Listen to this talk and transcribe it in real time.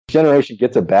generation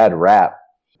gets a bad rap,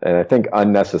 and I think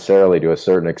unnecessarily to a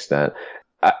certain extent.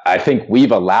 I think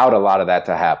we've allowed a lot of that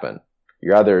to happen.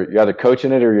 You're either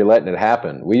coaching it or you're letting it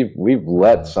happen. We've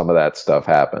let some of that stuff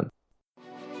happen.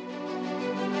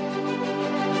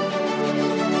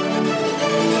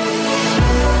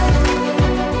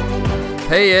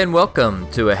 Hey, and welcome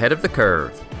to Ahead of the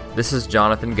Curve. This is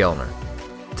Jonathan Gellner.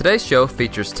 Today's show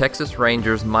features Texas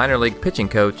Rangers minor league pitching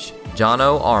coach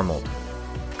Jono Armold.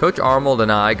 Coach Armold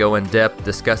and I go in depth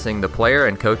discussing the player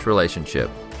and coach relationship.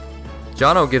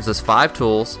 Jono gives us 5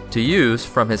 tools to use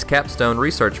from his capstone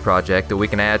research project that we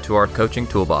can add to our coaching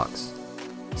toolbox.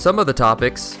 Some of the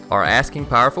topics are asking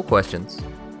powerful questions,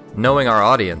 knowing our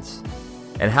audience,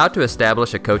 and how to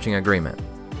establish a coaching agreement.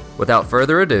 Without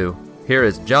further ado, here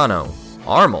is Jono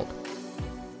Armold.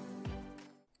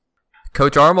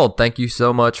 Coach Armold, thank you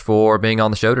so much for being on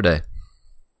the show today.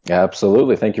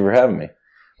 Absolutely. Thank you for having me.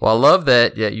 Well, I love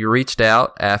that you reached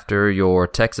out after your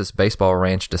Texas Baseball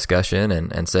Ranch discussion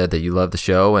and said that you love the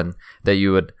show and that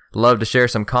you would love to share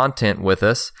some content with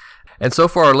us. And so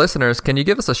for our listeners, can you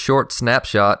give us a short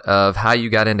snapshot of how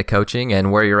you got into coaching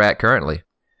and where you're at currently?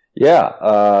 Yeah.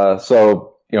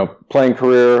 Playing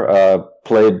career,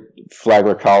 played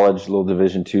Flagler College, little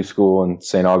Division II school in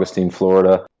St. Augustine,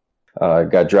 Florida.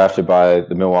 Got drafted by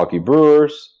the Milwaukee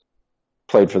Brewers,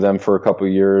 played for them for a couple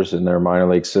of years in their minor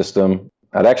league system.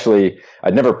 I'd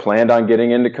never planned on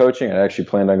getting into coaching. I actually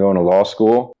planned on going to law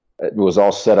school. It was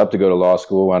all set up to go to law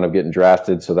school, wound up getting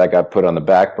drafted, so that got put on the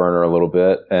back burner a little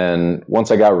bit. And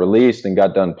once I got released and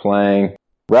got done playing,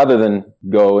 rather than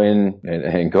go in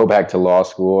and go back to law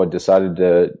school, I decided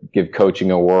to give coaching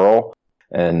a whirl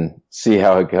and see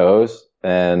how it goes.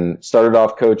 And started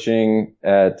off coaching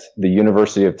at the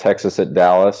University of Texas at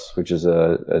Dallas, which is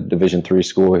a Division III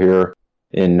school here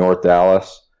in North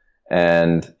Dallas.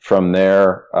 And from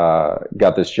there,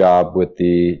 got this job with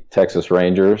the Texas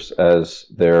Rangers as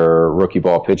their rookie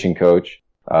ball pitching coach.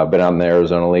 Been out in the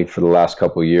Arizona League for the last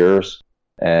couple of years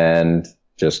and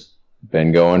just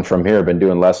been going from here. Been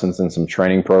doing lessons in some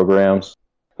training programs.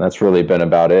 That's really been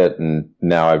about it. And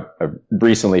now I've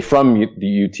recently, from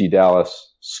the UT Dallas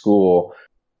school,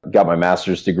 got my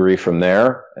master's degree from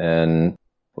there and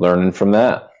learning from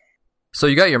that. So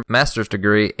you got your master's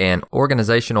degree in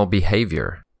organizational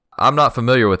behavior. I'm not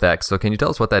familiar with that, so can you tell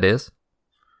us what that is?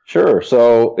 Sure.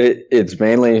 So it's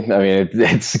mainly,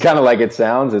 it's kind of like it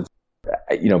sounds. It's,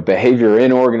 behavior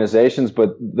in organizations,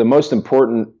 but the most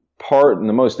important part and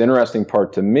the most interesting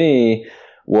part to me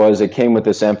was it came with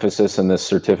this emphasis in this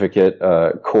certificate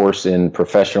course in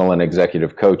professional and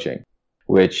executive coaching,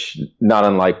 which not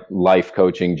unlike life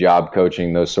coaching, job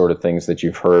coaching, those sort of things that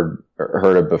you've heard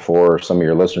of before, or some of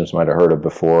your listeners might have heard of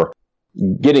before.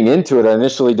 Getting into it, I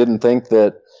initially didn't think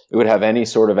that it would have any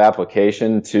sort of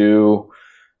application to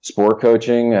sport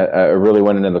coaching. I really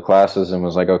went into the classes and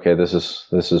was like, okay, this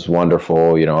is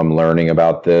wonderful. I'm learning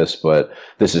about this, but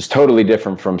this is totally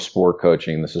different from sport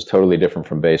coaching. This is totally different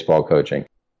from baseball coaching.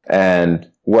 And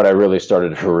what I really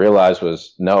started to realize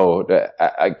was, no,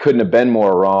 I couldn't have been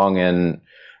more wrong. And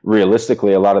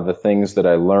realistically, a lot of the things that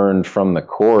I learned from the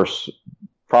course,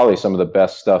 probably some of the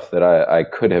best stuff that I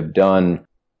could have done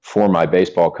for my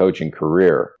baseball coaching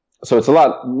career. So it's a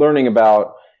lot learning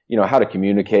about, how to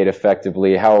communicate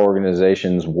effectively, how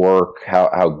organizations work,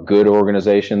 how good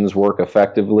organizations work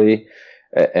effectively,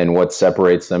 and what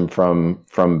separates them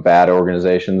from bad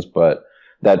organizations. But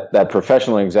that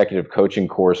professional and executive coaching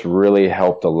course really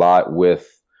helped a lot with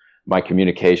my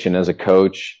communication as a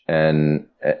coach and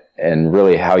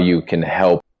really how you can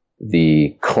help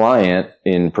the client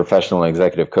in professional and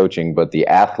executive coaching, but the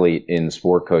athlete in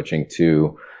sport coaching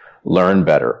to learn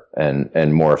better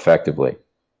and more effectively.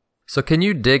 So can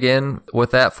you dig in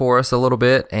with that for us a little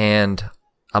bit? And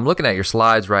I'm looking at your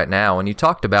slides right now, and you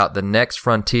talked about the next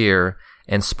frontier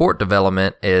in sport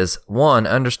development is 1,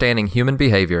 understanding human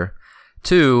behavior,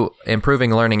 2,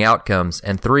 improving learning outcomes,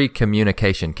 and 3,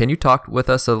 communication. Can you talk with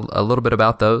us a little bit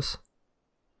about those?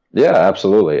 Yeah,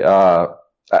 absolutely.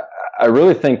 I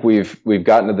really think we've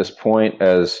gotten to this point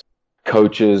as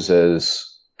coaches, as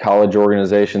college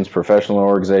organizations, professional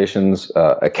organizations,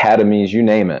 academies, you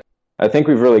name it. I think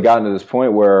we've really gotten to this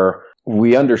point where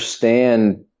we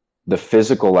understand the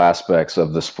physical aspects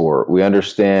of the sport. We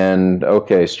understand,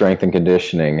 strength and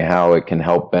conditioning, how it can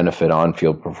help benefit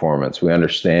on-field performance. We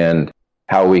understand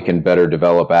how we can better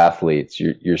develop athletes.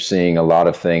 You're seeing a lot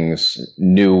of things,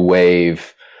 new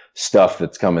wave stuff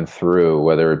that's coming through,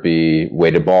 whether it be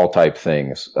weighted ball type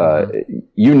things,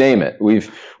 you name it.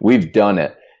 We've done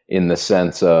it in the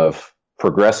sense of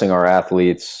progressing our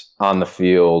athletes on the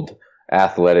field,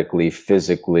 athletically,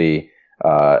 physically,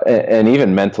 and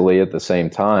even mentally at the same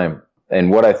time. And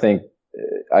what I think,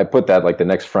 I put that like the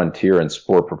next frontier in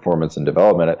sport performance and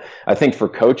development. I think for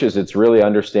coaches, it's really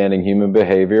understanding human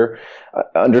behavior,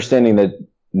 understanding that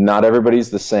not everybody's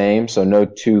the same. So no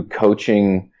two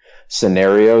coaching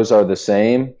scenarios are the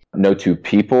same. No two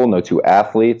people, no two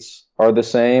athletes are the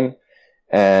same.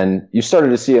 And you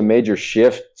started to see a major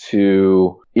shift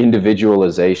to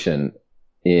individualization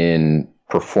in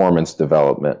performance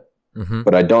development. Mm-hmm.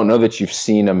 But I don't know that you've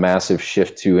seen a massive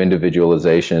shift to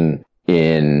individualization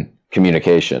in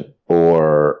communication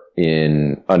or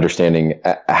in understanding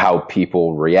how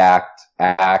people react,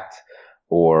 act,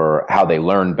 or how they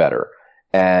learn better.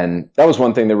 And that was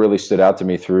one thing that really stood out to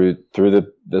me through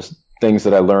the things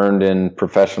that I learned in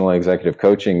professional executive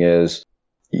coaching is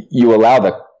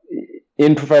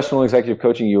in professional executive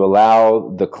coaching, you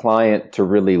allow the client to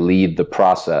really lead the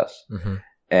process. Mm-hmm.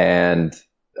 And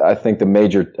I think a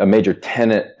major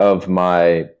tenet of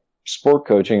my sport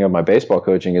coaching, of my baseball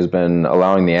coaching, has been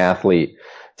allowing the athlete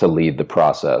to lead the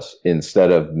process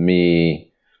instead of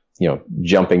me,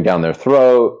 jumping down their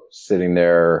throat, sitting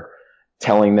there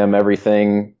telling them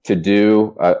everything to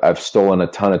do. I've stolen a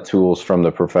ton of tools from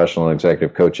the professional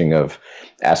executive coaching of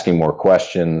asking more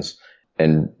questions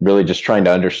and really just trying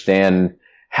to understand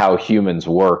how humans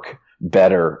work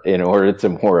better in order to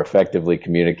more effectively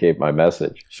communicate my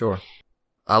message. Sure.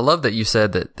 I love that you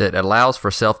said that it allows for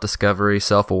self-discovery,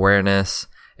 self-awareness,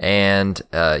 and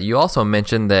you also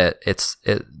mentioned that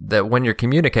that when you're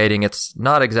communicating, it's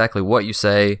not exactly what you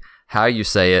say, how you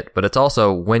say it, but it's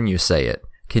also when you say it.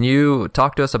 Can you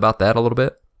talk to us about that a little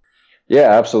bit?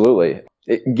 Yeah, absolutely.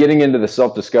 Getting into the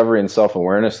self-discovery and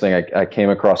self-awareness thing, I came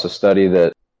across a study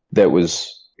that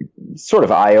was sort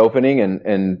of eye-opening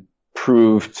and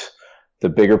proved the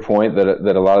bigger point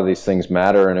that a lot of these things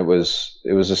matter. And it was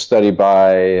a study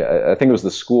by, I think it was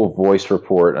the School Voice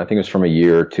Report. I think it was from a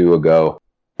year or two ago.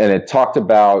 And it talked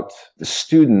about the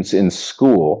students in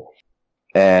school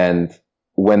and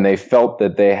when they felt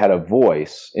that they had a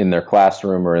voice in their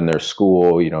classroom or in their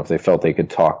school, if they felt they could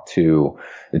talk to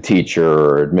the teacher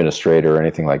or administrator or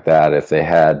anything like that, if they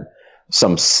had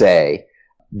some say,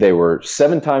 they were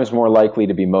 7 times more likely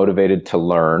to be motivated to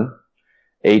learn,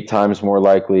 8 times more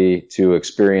likely to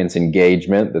experience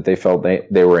engagement, that they felt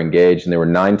they were engaged, and they were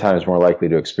 9 times more likely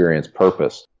to experience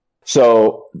purpose.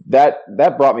 So that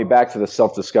brought me back to the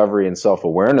self-discovery and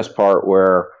self-awareness part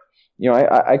where,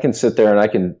 I can sit there and I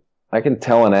can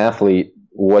tell an athlete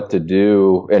what to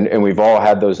do. And we've all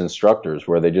had those instructors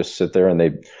where they just sit there and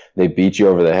they beat you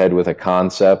over the head with a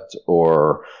concept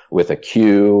or with a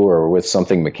cue or with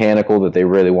something mechanical that they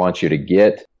really want you to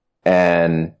get.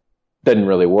 And it doesn't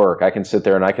really work. I can sit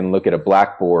there and I can look at a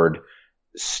blackboard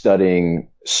studying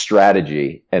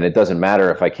strategy, and it doesn't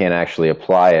matter if I can't actually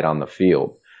apply it on the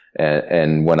field.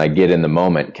 And when I get in the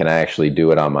moment, can I actually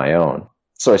do it on my own?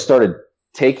 So I started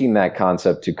taking that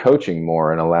concept to coaching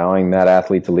more and allowing that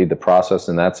athlete to lead the process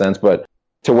in that sense. But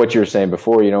to what you were saying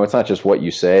before, it's not just what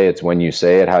you say, it's when you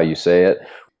say it, how you say it.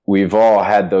 We've all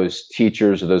had those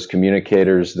teachers or those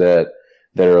communicators that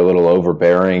are a little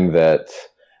overbearing,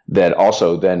 that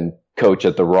also then coach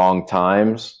at the wrong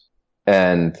times.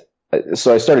 And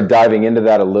so I started diving into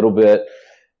that a little bit,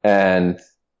 and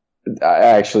I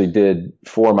actually did,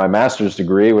 for my master's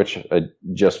degree, which I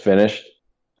just finished,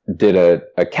 did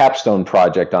a capstone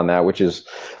project on that, which is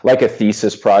like a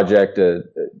thesis project, to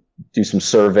do some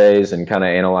surveys and kind of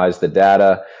analyze the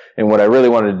data. And what I really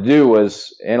wanted to do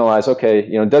was analyze, okay,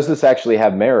 does this actually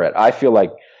have merit? I feel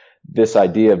like this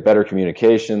idea of better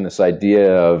communication, this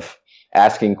idea of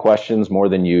asking questions more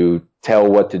than you tell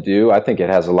what to do, I think it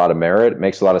has a lot of merit. It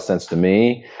makes a lot of sense to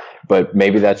me, but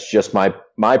maybe that's just my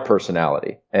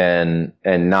personality and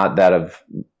not that of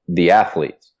the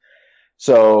athletes.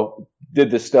 So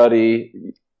did the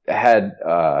study, had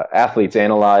athletes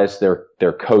analyze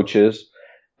their coaches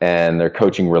and their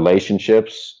coaching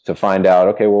relationships to find out,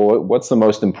 okay, well, what's the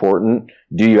most important?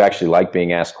 Do you actually like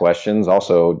being asked questions?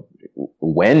 Also,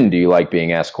 when do you like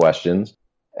being asked questions?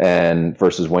 And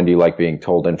versus when do you like being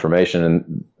told information?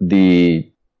 And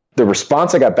the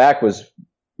response I got back was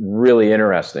really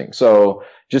interesting. So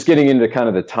just getting into kind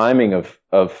of the timing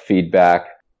of feedback,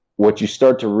 what you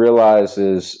start to realize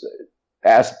is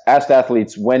asked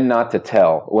athletes when not to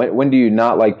tell. When do you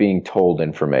not like being told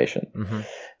information? Mm-hmm.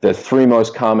 The 3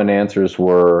 most common answers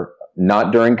were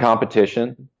not during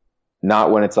competition, not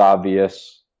when it's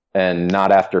obvious, and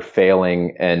not after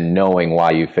failing and knowing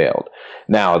why you failed.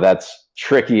 Now, that's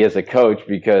tricky as a coach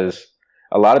because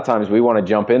a lot of times we want to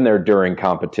jump in there during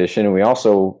competition, and we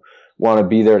also want to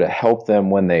be there to help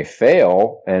them when they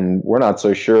fail, and we're not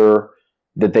so sure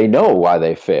that they know why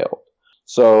they failed.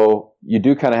 So you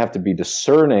do kind of have to be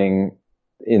discerning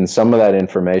in some of that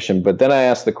information. But then I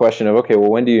asked the question of, okay,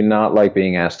 well, when do you not like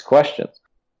being asked questions?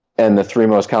 And the three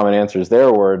most common answers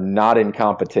there were not in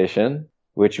competition,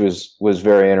 which was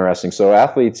very interesting. So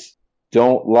athletes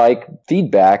don't like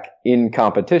feedback in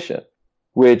competition,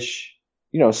 which,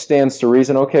 stands to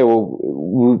reason. Okay, well,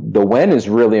 the when is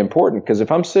really important, because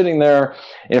if I'm sitting there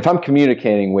and if I'm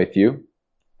communicating with you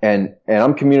and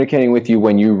I'm communicating with you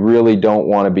when you really don't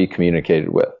want to be communicated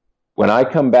with, when I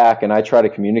come back and I try to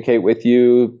communicate with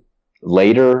you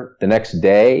later the next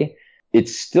day, it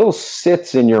still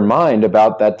sits in your mind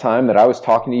about that time that I was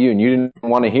talking to you and you didn't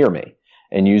want to hear me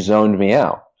and you zoned me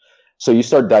out. So you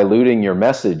start diluting your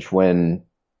message when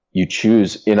you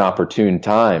choose inopportune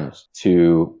times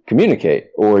to communicate,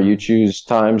 or you choose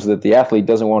times that the athlete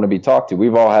doesn't want to be talked to.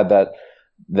 We've all had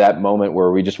that moment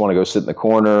where we just want to go sit in the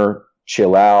corner,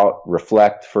 chill out,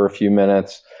 reflect for a few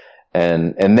minutes,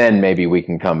 and then maybe we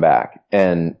can come back.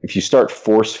 And if you start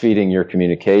force feeding your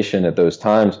communication at those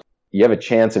times, you have a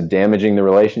chance of damaging the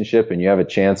relationship, and you have a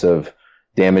chance of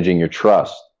damaging your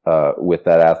trust with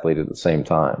that athlete at the same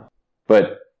time.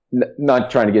 But not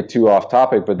trying to get too off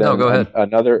topic, but then no, go ahead.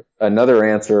 Another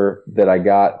answer that I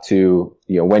got to,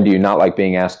 when do you not like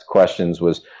being asked questions,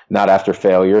 was not after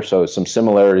failure. So some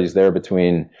similarities there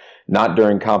between not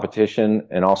during competition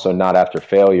and also not after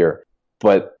failure.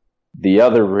 But the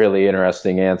other really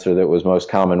interesting answer that was most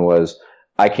common was,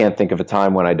 I can't think of a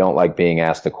time when I don't like being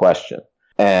asked a question.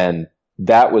 And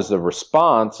that was the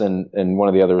response. And one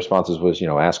of the other responses was,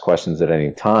 ask questions at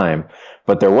any time.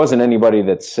 But there wasn't anybody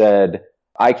that said,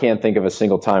 I can't think of a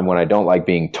single time when I don't like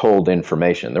being told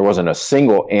information. There wasn't a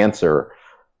single answer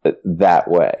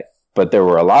that way, but there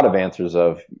were a lot of answers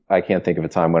of, I can't think of a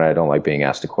time when I don't like being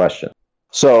asked a question.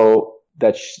 So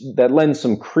that lends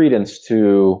some credence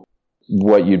to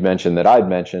what you'd mentioned that I'd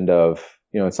mentioned of,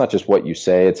 it's not just what you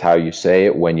say, it's how you say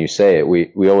it, when you say it.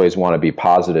 We always want to be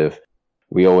positive.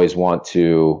 We always want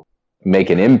to make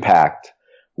an impact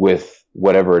with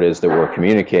whatever it is that we're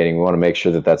communicating. We want to make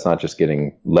sure that that's not just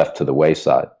getting left to the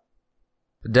wayside.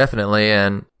 Definitely.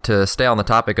 And to stay on the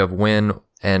topic of when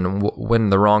and when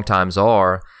the wrong times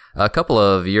are, a couple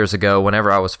of years ago, whenever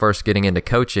I was first getting into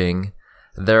coaching,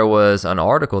 there was an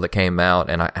article that came out,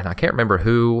 and I can't remember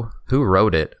who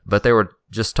wrote it, but they were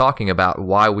just talking about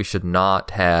why we should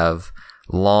not have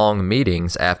long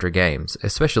meetings after games,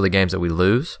 especially games that we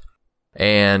lose.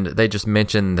 And they just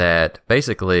mentioned that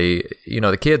basically,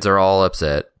 the kids are all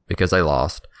upset because they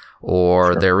lost,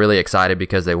 or they're really excited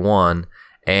because they won,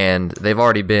 and they've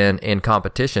already been in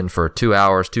competition for 2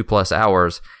 hours, 2+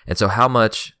 hours. And so how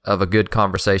much of a good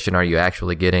conversation are you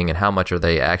actually getting, and how much are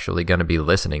they actually going to be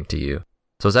listening to you?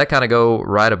 So does that kind of go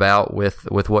right about with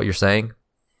what you're saying?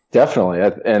 Definitely.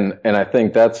 And I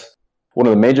think that's one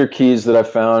of the major keys that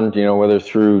I've found, whether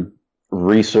through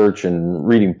research and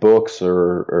reading books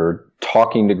or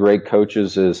talking to great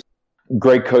coaches, is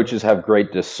great coaches have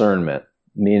great discernment,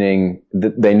 meaning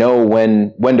that they know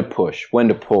when to push, when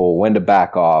to pull, when to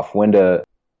back off, when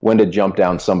to jump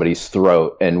down somebody's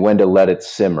throat, and when to let it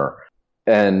simmer.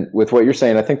 And with what you're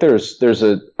saying, I think there's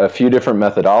a few different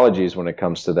methodologies when it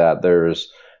comes to that.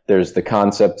 There's the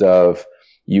concept of,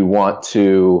 you want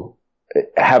to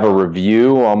have a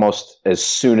review almost as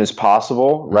soon as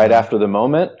possible, right after the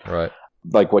moment. Right.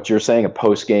 Like what you're saying, a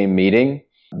post-game meeting.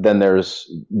 Then there's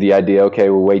the idea, okay,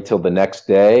 we'll wait till the next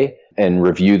day and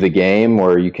review the game,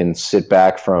 where you can sit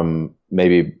back from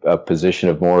maybe a position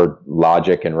of more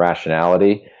logic and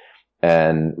rationality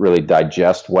and really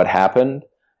digest what happened.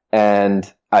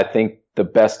 And I think the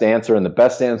best answer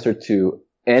to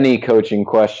any coaching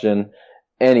question,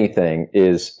 anything,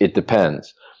 is it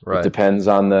depends. Right. It depends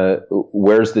on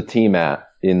where's the team at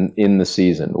in the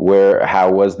season,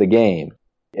 how was the game?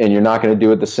 And you're not going to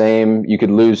do it the same. You could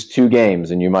lose 2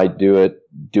 games and you might do it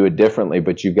differently,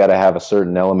 but you've got to have a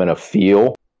certain element of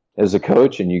feel as a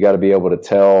coach, and you got to be able to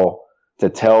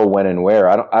tell when and where.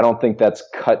 I don't think that's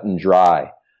cut and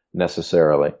dry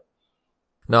necessarily.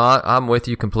 No, I'm with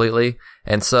you completely.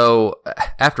 And so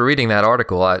after reading that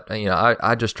article,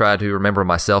 I just tried to remember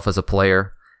myself as a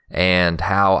player and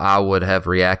how I would have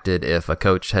reacted if a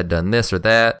coach had done this or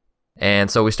that.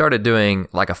 And so we started doing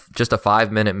like just a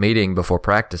 5-minute meeting before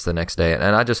practice the next day. And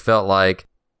I just felt like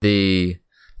the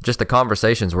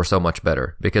conversations were so much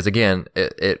better, because again,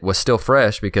 it was still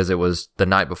fresh because it was the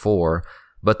night before,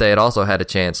 but they had also had a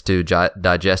chance to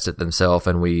digest it themselves.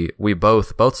 And we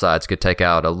both sides could take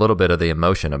out a little bit of the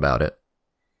emotion about it.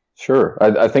 Sure.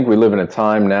 I think we live in a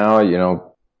time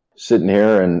now, sitting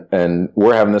here and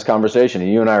we're having this conversation,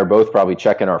 and you and I are both probably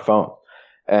checking our phone.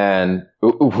 And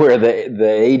where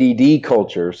the ADD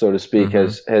culture, so to speak,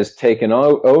 has taken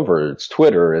over. It's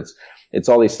Twitter. It's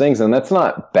all these things. And that's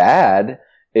not bad.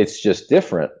 it's just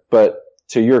different. But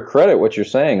to your credit, what you're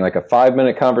saying, like a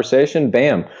 5-minute conversation,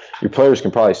 bam, your players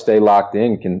can probably stay locked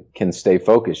in, can stay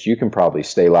focused. You can probably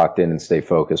stay locked in and stay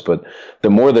focused. But the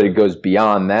more that it goes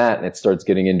beyond that and it starts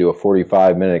getting into a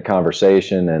 45-minute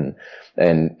conversation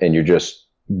and you're just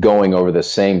going over the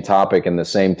same topic and the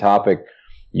same topic,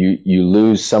 you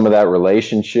lose some of that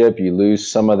relationship. You lose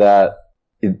some of that,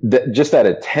 just that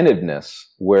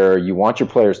attentiveness where you want your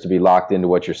players to be locked into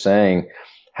what you're saying.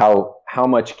 How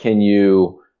much can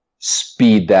you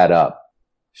speed that up?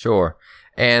 Sure.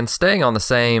 And staying on the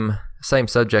same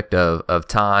subject of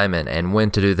time and when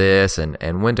to do this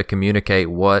and when to communicate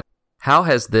what, how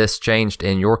has this changed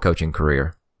in your coaching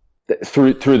career?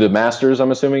 Through the Masters,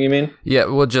 I'm assuming you mean? Yeah,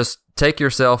 well, just take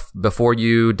yourself before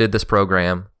you did this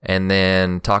program and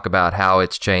then talk about how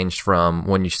it's changed from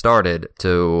when you started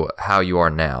to how you are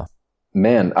now.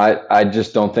 Man, I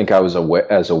just don't think I was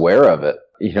as aware of it.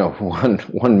 You know,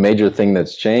 one major thing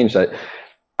that's changed,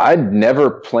 I'd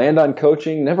never planned on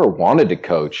coaching, never wanted to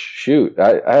coach. Shoot,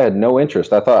 I had no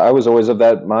interest. I thought I was always of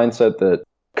that mindset that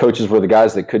coaches were the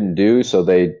guys that couldn't do, so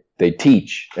they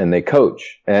teach and they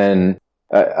coach. And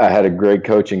I had a great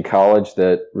coach in college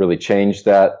that really changed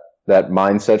that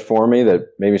mindset for me, that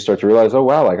made me start to realize, oh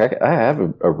wow, like I have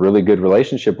a really good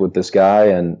relationship with this guy,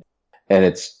 and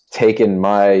it's taken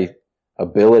my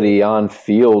ability on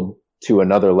field to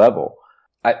another level.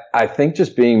 I think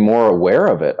just being more aware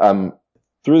of it.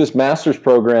 Through this master's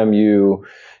program, you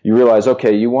realize,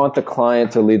 okay, you want the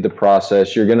client to lead the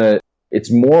process.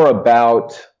 It's more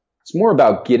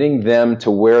about getting them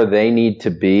to where they need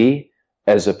to be,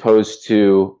 as opposed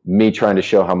to me trying to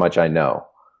show how much I know.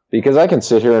 Because I can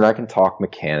sit here and I can talk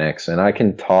mechanics and I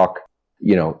can talk,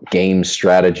 game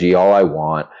strategy all I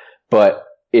want. But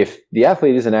if the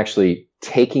athlete isn't actually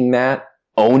taking that,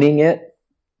 owning it,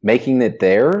 making it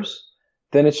theirs,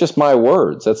 then it's just my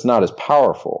words. That's not as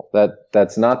powerful.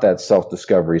 That's not that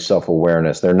self-discovery,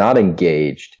 self-awareness. They're not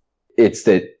engaged. It's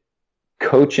that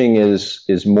coaching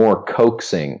is more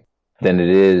coaxing than it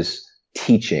is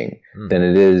teaching, than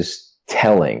it is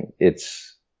telling.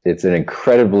 It's an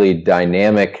incredibly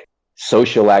dynamic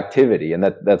social activity.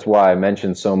 And that's why I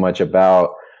mentioned so much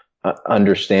about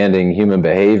understanding human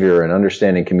behavior and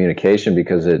understanding communication,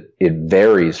 because it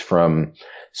varies from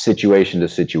situation to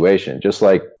situation. Just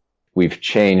like we've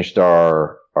changed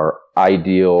our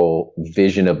ideal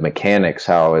vision of mechanics,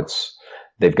 how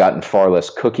they've gotten far less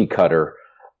cookie cutter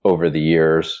over the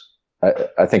years.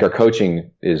 I think our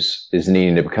coaching is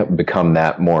needing to become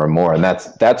that more and more, and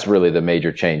that's really the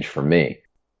major change for me.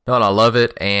 No, and I love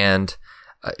it. And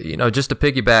just to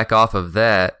piggyback off of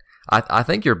that, I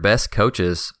think your best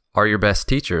coaches are your best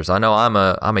teachers. I know I'm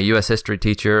a U.S. history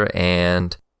teacher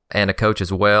and a coach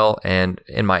as well. And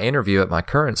in my interview at my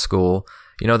current school,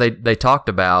 they talked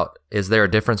about, is there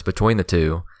a difference between the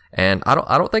two? And I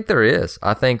don't think there is.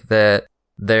 I think that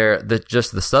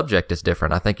just the subject is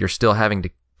different. I think you're still having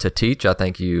to teach. I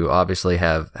think you obviously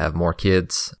have more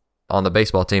kids on the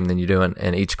baseball team than you do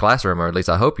in each classroom, or at least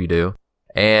I hope you do.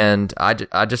 And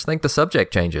I just think the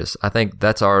subject changes. I think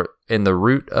that's in the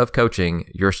root of coaching,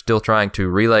 you're still trying to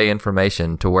relay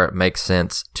information to where it makes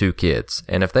sense to kids.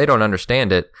 And if they don't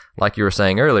understand it, like you were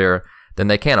saying earlier, then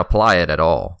they can't apply it at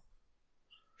all.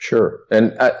 Sure.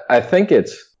 And I think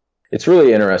it's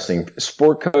really interesting.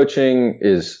 Sport coaching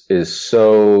is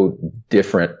so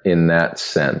different in that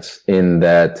sense,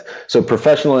 so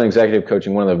professional and executive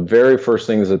coaching, one of the very first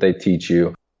things that they teach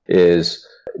you is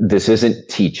this isn't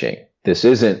teaching. This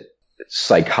isn't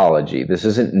psychology. This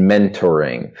isn't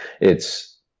mentoring.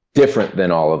 It's different than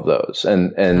all of those.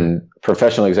 And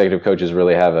professional executive coaches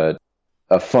really have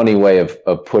a funny way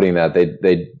of putting that.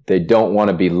 They don't want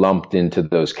to be lumped into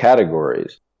those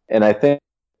categories. And I think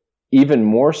even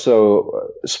more so,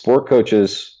 sport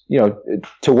coaches,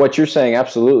 to what you're saying,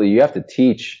 absolutely, you have to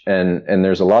teach. And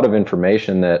there's a lot of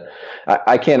information that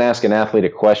I can't ask an athlete a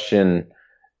question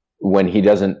when he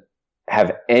doesn't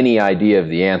have any idea of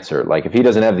the answer. Like if he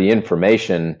doesn't have the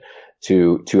information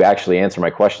to actually answer my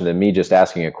question, then me just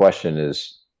asking a question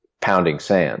is pounding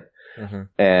sand. Mm-hmm.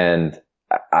 And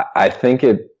I think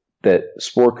that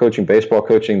sport coaching, baseball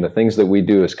coaching, the things that we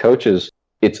do as coaches,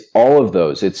 it's all of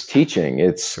those. It's teaching,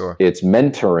 it's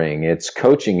mentoring, it's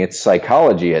coaching, it's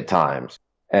psychology at times.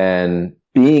 And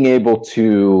being able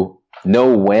to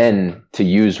know when to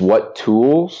use what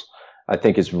tools, I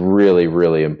think is really,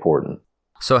 really important.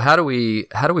 So how do we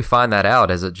find that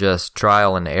out? Is it just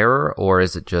trial and error, or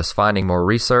is it just finding more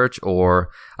research?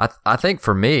 Or I think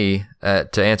for me,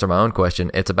 to answer my own question,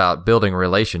 it's about building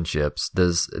relationships.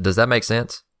 Does that make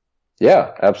sense?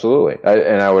 Yeah, absolutely.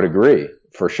 And I would agree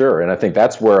for sure. And I think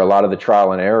that's where a lot of the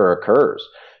trial and error occurs.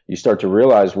 you start to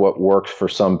realize what works for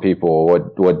some people,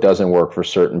 what doesn't work for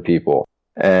certain people.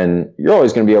 And you're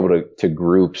always going to be able to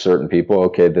group certain people.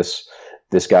 Okay,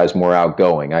 this guy's more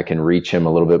outgoing. I can reach him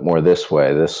a little bit more this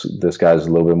way. This guy's a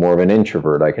little bit more of an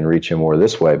introvert. I can reach him more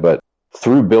this way. But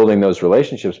through building those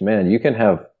relationships, man, you can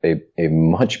have a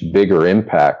much bigger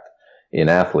impact in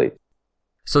athletes.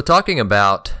 So talking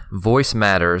about voice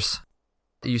matters,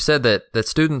 you said that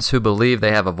students who believe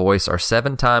they have a voice are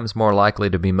 7 times more likely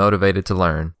to be motivated to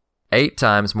learn, 8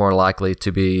 times more likely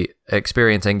to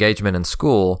experience engagement in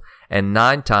school, and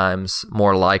 9 times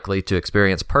more likely to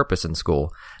experience purpose in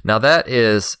school. Now that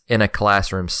is in a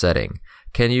classroom setting.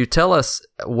 Can you tell us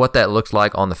what that looks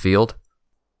like on the field?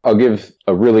 I'll give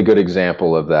a really good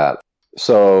example of that.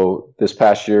 So this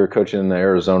past year, coaching in the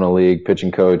Arizona League,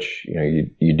 pitching coach,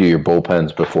 you do your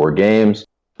bullpens before games.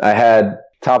 I had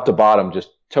top to bottom just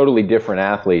totally different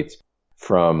athletes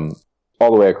from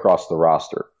all the way across the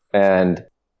roster, and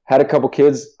had a couple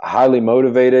kids highly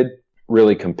motivated,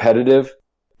 really competitive,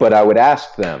 but I would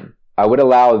ask them, I would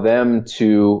allow them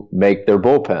to make their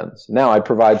bullpens. Now I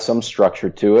provide some structure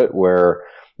to it where,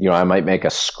 I might make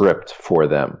a script for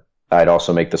them. I'd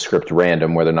also make the script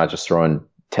random where they're not just throwing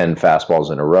 10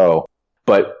 fastballs in a row,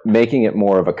 but making it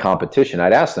more of a competition.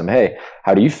 I'd ask them, hey,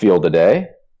 how do you feel today?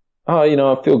 Oh,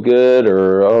 I feel good,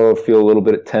 or I feel a little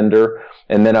bit tender.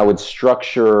 And then I would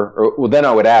then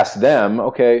I would ask them,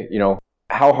 okay,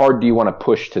 how hard do you want to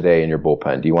push today in your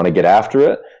bullpen? Do you want to get after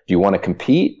it? Do you want to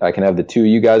compete? I can have the two of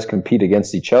you guys compete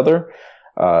against each other,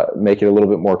 make it a little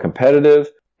bit more competitive,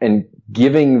 and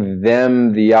giving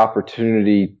them the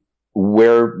opportunity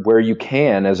where you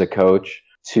can as a coach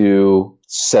to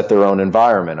set their own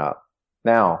environment up.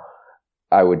 Now,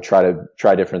 I would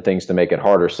try different things to make it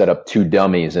harder, set up 2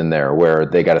 dummies in there where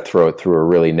they got to throw it through a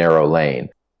really narrow lane,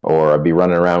 or I'd be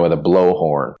running around with a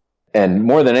blowhorn. And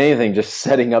more than anything, just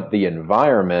setting up the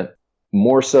environment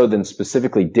more so than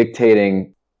specifically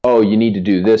dictating, oh, you need to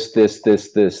do this, this,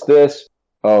 this, this, this.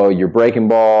 Oh, you're breaking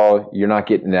ball. You're not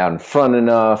getting it out in front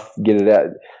enough. Get it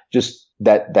out. Just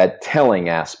that telling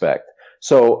aspect.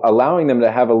 So allowing them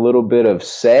to have a little bit of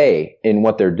say in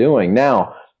what they're doing.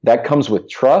 Now, that comes with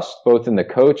trust, both in the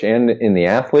coach and in the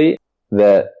athlete,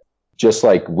 that just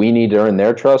like we need to earn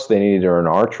their trust, they need to earn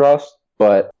our trust.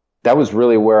 But that was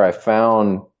really where I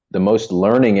found the most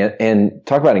learning. And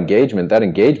talk about engagement. That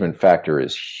engagement factor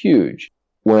is huge.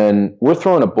 When we're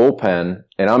throwing a bullpen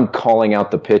and I'm calling out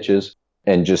the pitches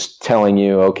and just telling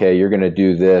you, okay, you're going to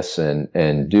do this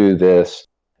and do this.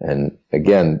 And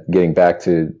again, getting back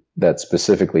to that,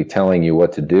 specifically telling you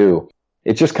what to do,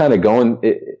 it's just kind of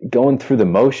going through the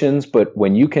motions. But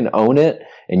when you can own it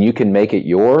and you can make it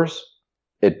yours,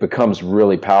 it becomes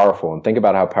really powerful. And think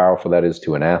about how powerful that is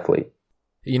to an athlete.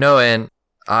 And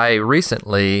I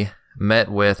recently met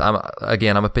with, I'm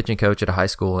a pitching coach at a high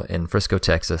school in Frisco,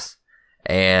 Texas.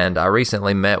 And I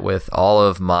recently met with all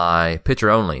of my pitcher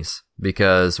onlys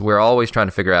because we're always trying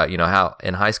to figure out, how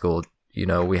in high school,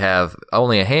 we have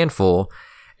only a handful,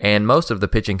 and most of the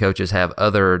pitching coaches have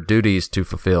other duties to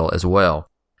fulfill as well.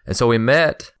 And so we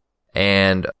met,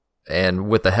 and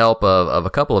with the help of a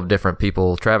couple of different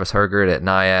people, Travis Hergert at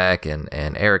NIAC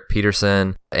and Eric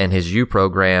Peterson and his U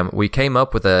program, we came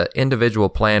up with an individual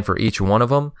plan for each one of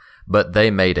them, but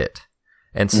they made it.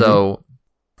 And so,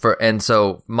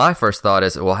 so my first thought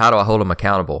is, well, how do I hold them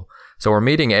accountable? So we're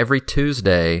meeting every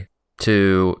Tuesday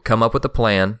to come up with a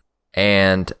plan.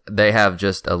 And they have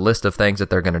just a list of things that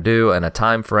they're going to do and a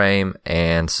time frame.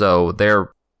 And so they're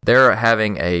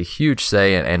having a huge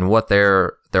say in what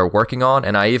they're working on.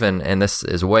 And this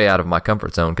is way out of my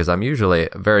comfort zone because I'm usually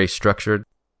very structured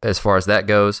as far as that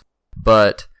goes.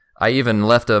 But I even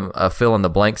left a fill in the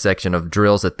blank section of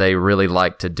drills that they really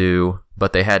like to do,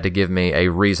 but they had to give me a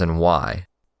reason why.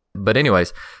 But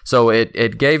anyways, so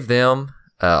it gave them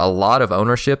a lot of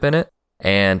ownership in it.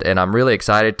 And I'm really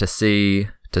excited to see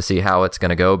how it's going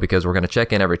to go because we're going to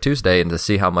check in every Tuesday and to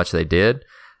see how much they did.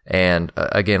 And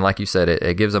again, like you said,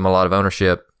 it gives them a lot of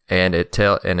ownership, and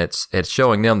it's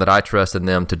showing them that I trust in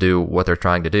them to do what they're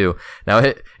trying to do. Now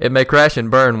it may crash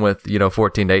and burn with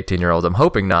 14 to 18-year-olds. I'm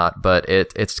hoping not, but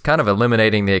it's kind of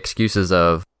eliminating the excuses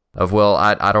of well,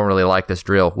 I don't really like this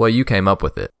drill. Well, you came up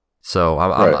with it, so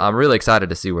I'm really excited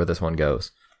to see where this one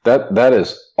goes. That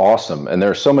is awesome, and there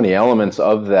are so many elements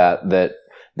of that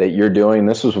you're doing.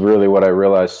 This was really what I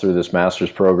realized through this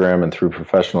master's program and through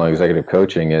professional executive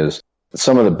coaching is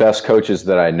some of the best coaches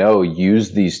that I know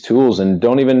use these tools and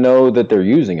don't even know that they're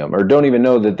using them, or don't even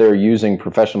know that they're using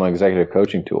professional executive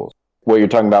coaching tools. What you're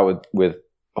talking about with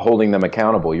holding them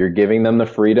accountable, you're giving them the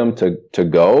freedom to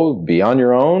go, be on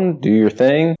your own, do your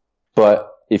thing.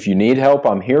 But if you need help,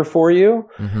 I'm here for you.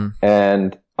 Mm-hmm.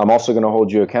 And I'm also going to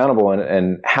hold you accountable.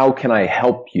 And how can I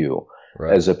help you,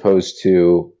 Right. as opposed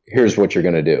to here's what you're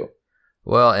going to do.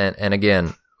 Well, and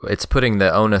again, it's putting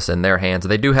the onus in their hands.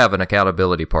 They do have an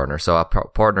accountability partner. So I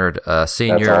partnered a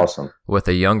senior That's awesome. with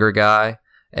a younger guy.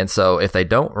 And so if they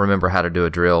don't remember how to do a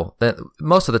drill, then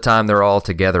most of the time they're all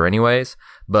together anyways,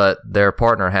 but their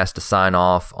partner has to sign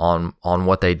off on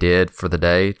what they did for the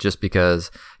day, just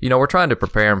because, we're trying to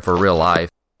prepare them for real life.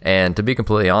 And to be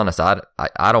completely honest, I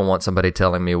don't want somebody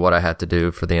telling me what I have to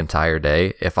do for the entire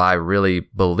day. If I really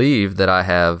believe that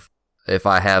if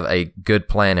I have a good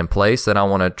plan in place, then I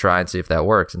want to try and see if that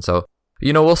works. And so,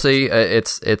 we'll see.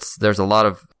 There's a lot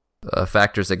of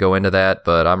factors that go into that,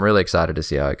 but I'm really excited to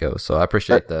see how it goes. So I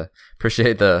appreciate the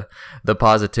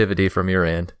positivity from your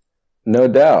end. No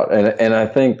doubt. And I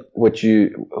think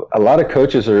a lot of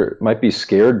coaches might be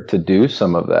scared to do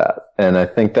some of that. And I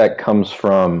think that comes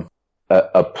from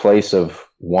a place of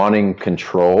wanting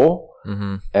control.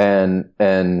 Mm-hmm.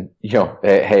 And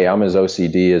hey, I'm as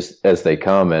OCD as they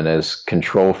come and as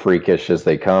control freakish as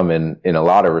they come in a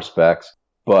lot of respects.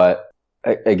 But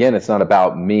again, it's not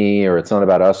about me, or it's not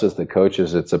about us as the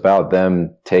coaches. It's about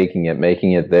them taking it,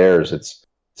 making it theirs. It's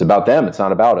about them. It's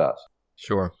not about us.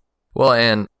 Sure. Well,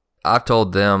 and I've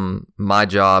told them my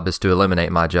job is to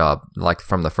eliminate my job, like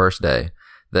from the first day.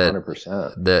 That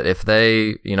 100%. That if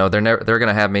they, they're going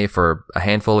to have me for a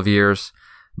handful of years,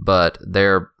 but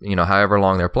they're, however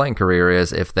long their playing career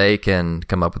is, if they can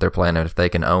come up with their plan and if they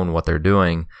can own what they're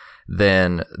doing,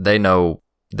 then they know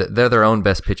that they're their own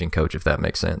best pitching coach, if that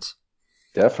makes sense.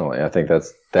 Definitely. I think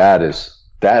that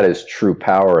is true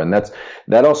power. And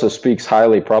that also speaks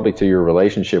highly probably to your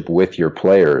relationship with your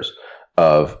players,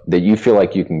 of that you feel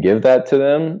like you can give that to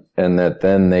them and that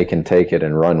then they can take it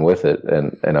and run with it.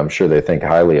 And I'm sure they think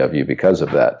highly of you because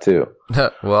of that too.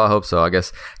 Well, I hope so. I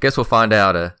guess we'll find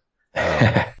out.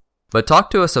 But talk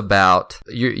to us about,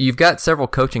 you've got several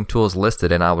coaching tools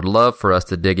listed, and I would love for us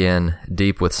to dig in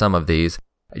deep with some of these.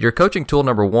 Your coaching tool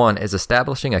number 1 is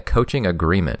establishing a coaching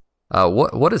agreement.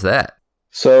 What is that?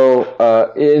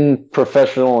 So in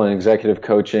professional and executive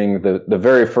coaching, the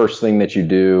very first thing that you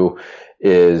do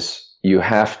is you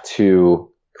have to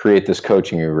create this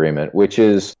coaching agreement, which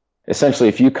is essentially,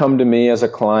 if you come to me as a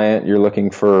client, you're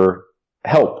looking for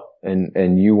help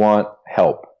and you want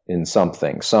help in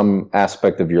something, some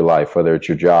aspect of your life, whether it's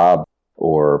your job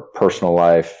or personal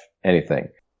life, anything.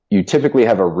 You typically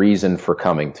have a reason for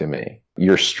coming to me.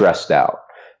 You're stressed out.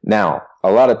 Now,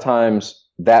 a lot of times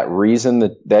that reason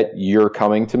that you're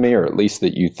coming to me, or at least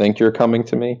that you think you're coming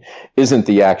to me, isn't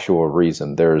the actual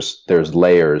reason. There's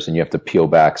layers, and you have to peel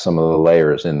back some of the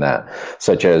layers in that,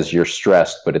 such as you're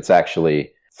stressed, but it's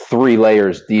actually 3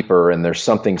 layers deeper, and there's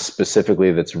something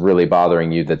specifically that's really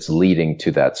bothering you that's leading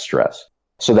to that stress.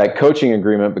 So that coaching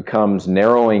agreement becomes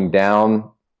narrowing down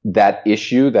that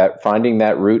issue, that finding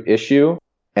that root issue,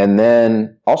 and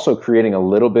then also creating a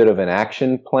little bit of an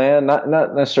action plan, not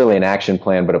necessarily an action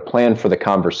plan, but a plan for the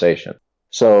conversation.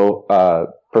 So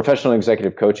professional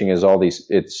executive coaching is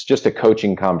it's just a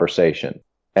coaching conversation.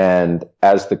 And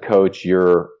as the coach,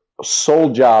 your sole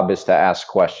job is to ask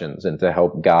questions and to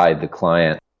help guide the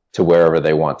client to wherever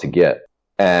they want to get.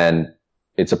 And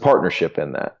it's a partnership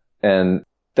in that. And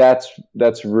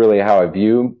that's really how I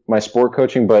view my sport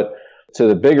coaching. But to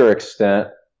the bigger extent,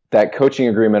 that coaching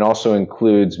agreement also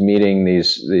includes meeting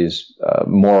these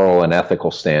moral and ethical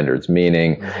standards,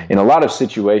 meaning in a lot of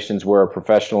situations where a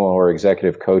professional or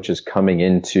executive coach is coming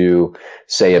into,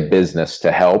 say, a business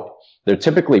to help, they're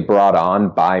typically brought on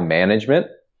by management.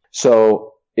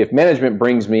 So if management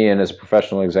brings me in as a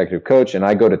professional executive coach and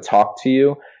I go to talk to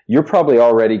you, you're probably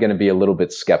already going to be a little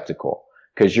bit skeptical,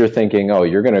 because you're thinking, oh,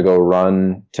 you're going to go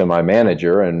run to my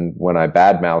manager, and when I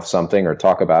badmouth something or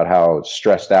talk about how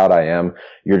stressed out I am,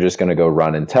 you're just going to go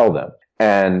run and tell them.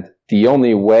 And the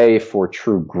only way for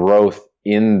true growth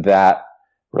in that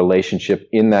relationship,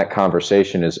 in that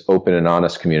conversation, is open and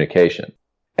honest communication.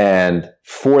 And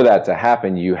for that to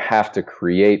happen, you have to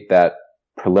create that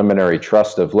preliminary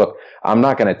trust of, look, I'm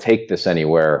not going to take this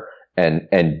anywhere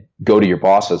and go to your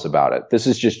bosses about it. This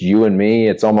is just you and me.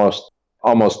 It's almost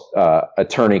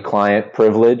attorney-client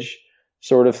privilege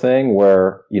sort of thing,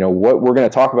 where, what we're going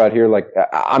to talk about here, like,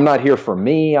 I'm not here for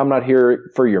me. I'm not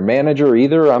here for your manager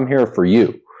either. I'm here for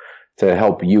you, to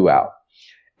help you out.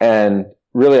 And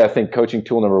really, I think coaching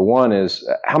tool number 1 is,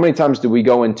 how many times do we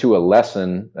go into a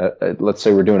lesson? Let's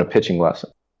say we're doing a pitching lesson,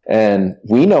 and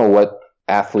we know what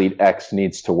athlete X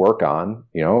needs to work on.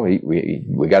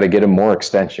 We got to get him more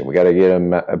extension. We got to get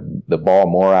him the ball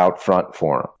more out front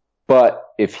for him. But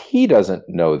if he doesn't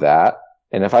know that,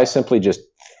 and if I simply just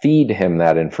feed him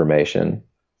that information,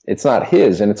 it's not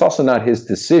his, and it's also not his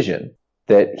decision.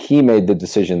 that he made the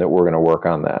decision that we're going to work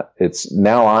on that. It's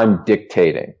now I'm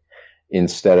dictating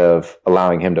instead of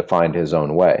allowing him to find his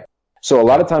own way. So a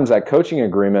lot of times that coaching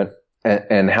agreement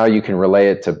and how you can relay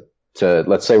it to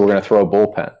let's say we're going to throw a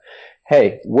bullpen.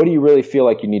 Hey, what do you really feel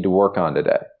like you need to work on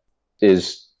today?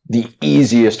 Is the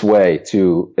easiest way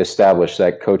to establish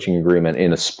that coaching agreement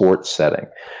in a sports setting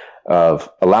of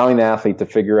allowing the athlete to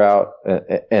figure out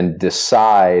and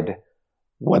decide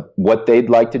what they'd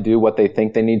like to do, what they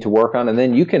think they need to work on. And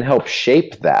then you can help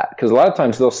shape that. Because a lot of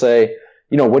times they'll say,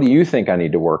 what do you think I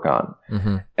need to work on?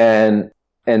 Mm-hmm.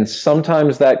 And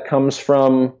sometimes that comes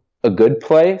from a good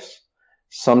place.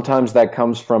 Sometimes that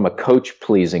comes from a coach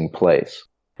pleasing place.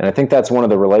 And I think that's one of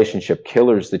the relationship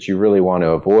killers that you really want to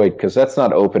avoid, because that's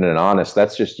not open and honest.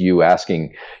 That's just you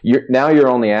asking. Now you're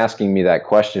only asking me that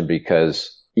question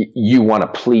because you want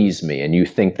to please me and you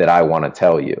think that I want to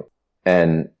tell you.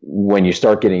 And when you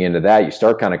start getting into that, you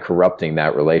start kind of corrupting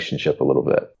that relationship a little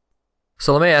bit.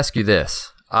 So let me ask you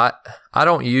this. I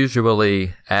don't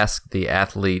usually ask the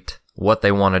athlete what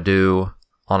they want to do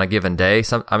on a given day.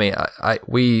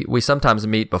 We sometimes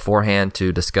meet beforehand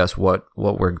to discuss what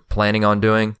we're planning on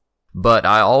doing, but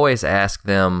I always ask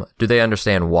them, do they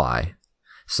understand why?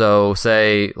 So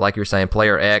say, like you're saying,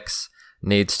 player X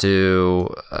needs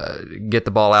to get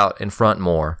the ball out in front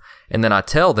more. And then I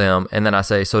tell them, and then I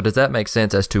say, so does that make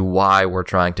sense as to why we're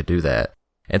trying to do that?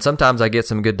 And sometimes I get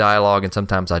some good dialogue and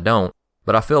sometimes I don't.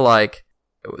 But I feel like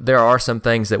there are some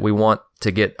things that we want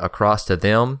to get across to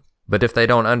them. But if they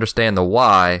don't understand the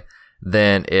why,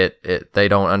 then they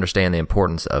don't understand the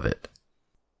importance of it.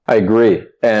 I agree.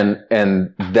 And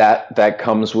that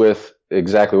comes with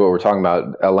exactly what we're talking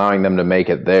about, allowing them to make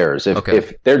it theirs.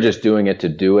 If they're just doing it to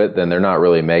do it, then they're not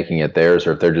really making it theirs.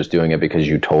 Or if they're just doing it because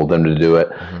you told them to do it,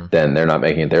 mm-hmm. then they're not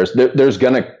making it theirs. There's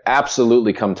going to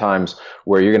absolutely come times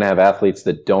where you're going to have athletes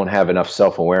that don't have enough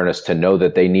self-awareness to know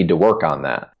that they need to work on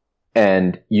that.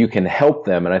 And you can help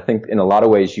them. And I think in a lot of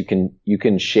ways you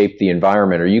can shape the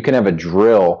environment, or you can have a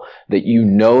drill that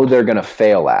they're going to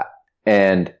fail at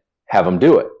and have them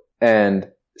do it. And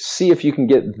see if you can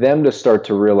get them to start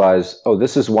to realize, oh,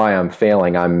 this is why I'm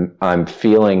failing. I'm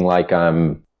feeling like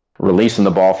I'm releasing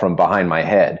the ball from behind my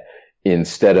head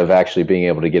instead of actually being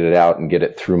able to get it out and get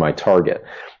it through my target.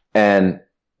 And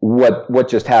what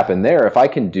just happened there, if I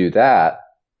can do that,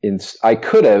 I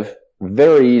could have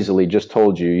very easily just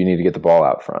told you need to get the ball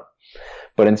out front.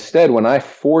 But instead, when I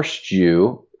forced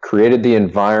you, created the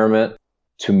environment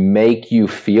to make you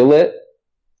feel it,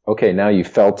 okay, now you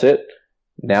felt it.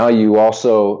 Now you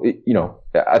also,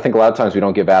 I think a lot of times we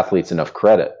don't give athletes enough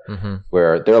credit, mm-hmm.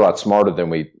 where they're a lot smarter than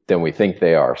we think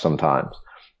they are sometimes.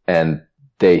 And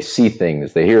they see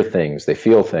things, they hear things, they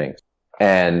feel things.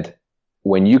 And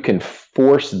when you can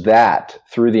force that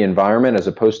through the environment as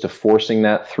opposed to forcing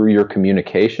that through your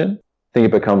communication, I think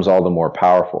it becomes all the more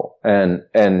powerful.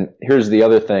 And here's the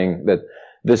other thing, that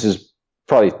this is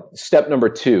probably step number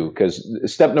 2, because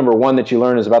step number 1 that you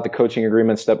learn is about the coaching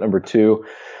agreement. Step number 2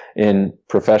 in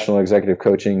professional executive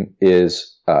coaching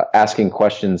is asking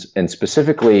questions, and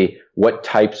specifically what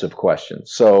types of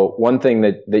questions. So one thing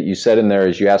that you said in there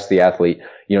is you ask the athlete,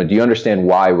 do you understand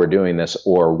why we're doing this,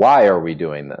 or why are we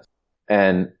doing this?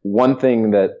 And one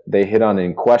thing that they hit on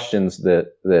in questions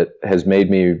that has made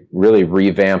me really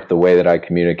revamp the way that I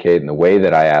communicate and the way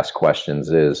that I ask questions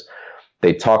is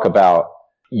they talk about,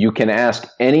 you can ask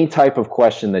any type of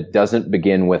question that doesn't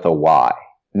begin with a why.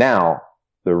 Now,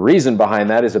 the reason behind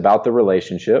that is about the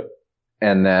relationship,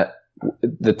 and that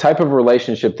the type of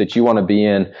relationship that you want to be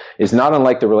in is not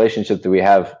unlike the relationship that we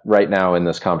have right now in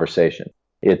this conversation.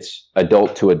 It's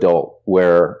adult to adult,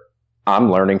 where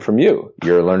I'm learning from you,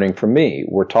 you're learning from me.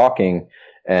 We're talking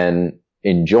and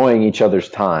enjoying each other's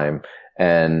time,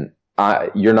 and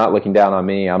you're not looking down on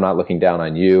me, I'm not looking down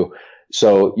on you.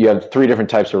 So you have 3 different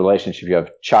types of relationship. You have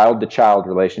child-to-child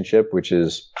relationship, which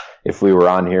is if we were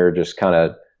on here just kind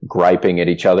of griping at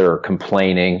each other or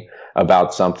complaining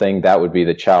about something, that would be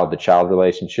the child-to-child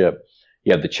relationship.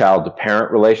 You have the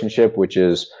child-to-parent relationship, which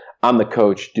is I'm the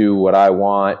coach, do what I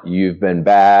want, you've been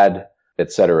bad,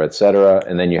 et cetera, et cetera.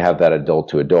 And then you have that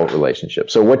adult-to-adult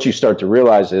relationship. So what you start to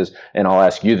realize is, and I'll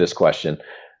ask you this question,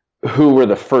 who were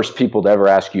the first people to ever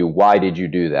ask you, why did you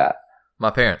do that? My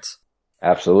parents.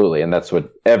 Absolutely. And that's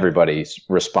what everybody's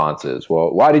response is.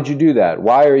 Well, why did you do that?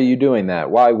 Why are you doing that?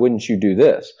 Why wouldn't you do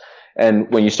this?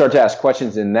 And when you start to ask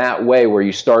questions in that way, where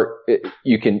you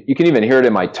can even hear it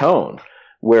in my tone,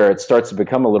 where it starts to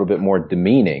become a little bit more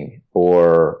demeaning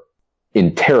or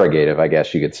interrogative, I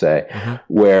guess you could say, mm-hmm.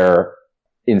 where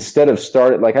instead of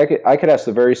I could ask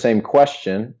the very same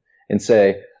question and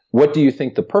say, what do you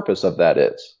think the purpose of that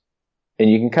is? And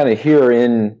you can kind of hear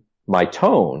in my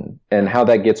tone and how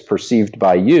that gets perceived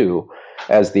by you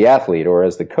as the athlete or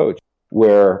as the coach,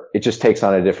 where it just takes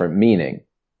on a different meaning.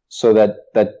 So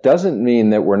that doesn't mean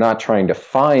that we're not trying to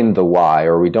find the why,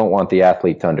 or we don't want the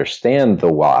athlete to understand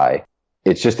the why.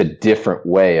 It's just a different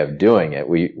way of doing it.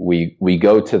 We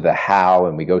go to the how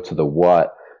and we go to the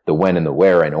what, the when and the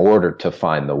where in order to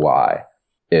find the why,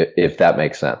 if that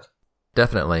makes sense.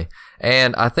 Definitely.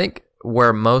 And I think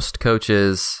why most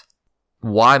coaches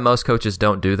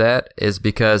don't do that is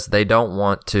because they don't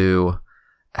want to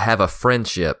have a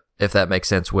friendship, if that makes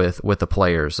sense, with the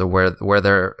players, or where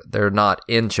they're not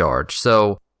in charge.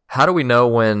 So how do we know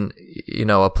when,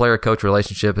 a player-coach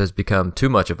relationship has become too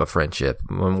much of a friendship?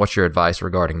 What's your advice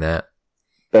regarding that?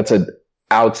 That's an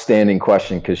outstanding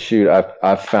question, because shoot,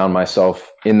 I've found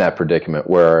myself in that predicament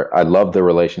where I love the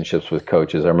relationships with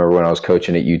coaches. I remember when I was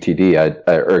coaching at UTD,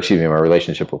 my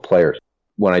relationship with players.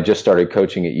 When I just started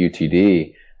coaching at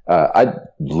UTD, I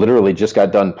literally just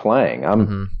got done playing.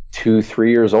 I'm 2-3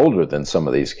 years older than some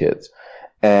of these kids.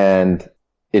 And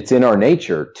it's in our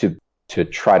nature to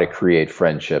try to create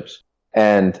friendships.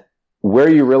 And where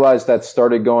you realize that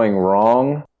started going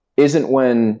wrong isn't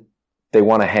when they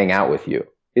want to hang out with you,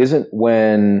 isn't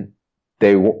when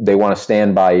they want to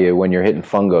stand by you when you're hitting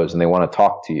fungos and they want to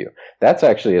talk to you. That's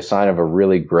actually a sign of a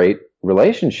really great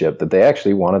relationship, that they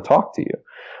actually want to talk to you.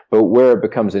 But where it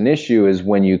becomes an issue is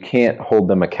when you can't hold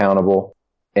them accountable,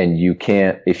 and you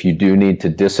can't, if you do need to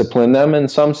discipline them in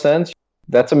some sense.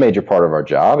 That's a major part of our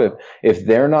job. If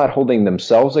they're not holding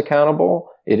themselves accountable,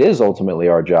 it is ultimately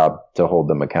our job to hold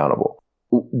them accountable.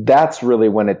 That's really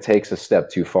when it takes a step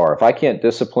too far. If I can't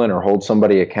discipline or hold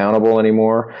somebody accountable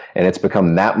anymore, and it's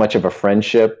become that much of a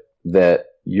friendship that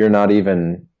you're not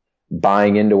even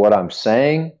buying into what I'm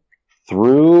saying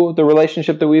through the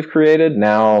relationship that we've created,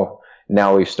 now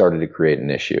we've started to create an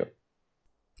issue.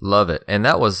 Love it. And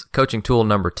that was coaching tool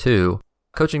number 2.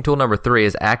 Coaching tool number 3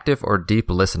 is active or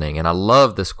deep listening. And I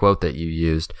love this quote that you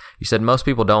used. You said most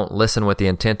people don't listen with the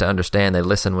intent to understand. They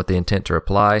listen with the intent to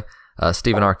reply.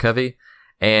 Stephen R. Covey.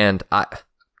 And I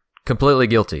completely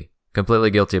guilty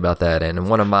about that. And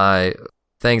one of my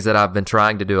things that I've been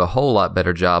trying to do a whole lot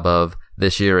better job of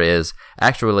this year is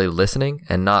actually listening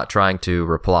and not trying to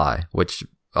reply, which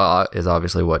is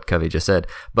obviously what Covey just said,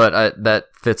 but that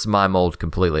fits my mold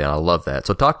completely, and I love that.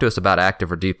 So talk to us about active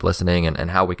or deep listening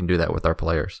and how we can do that with our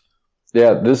players.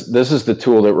 Yeah, this is the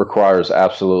tool that requires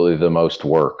absolutely the most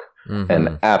work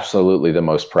and absolutely the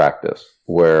most practice,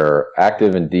 where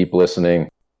active and deep listening,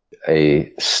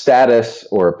 a status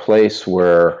or a place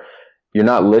where you're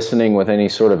not listening with any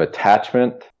sort of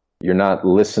attachment, you're not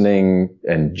listening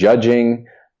and judging,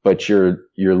 but you're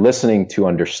listening to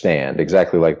understand,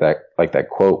 exactly like that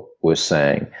quote was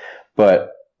saying.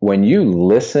 But when you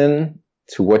listen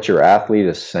to what your athlete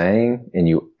is saying and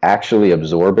you actually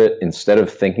absorb it, instead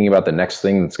of thinking about the next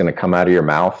thing that's going to come out of your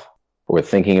mouth or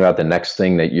thinking about the next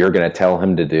thing that you're going to tell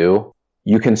him to do,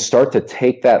 you can start to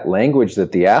take that language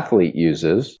that the athlete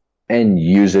uses and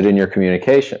use it in your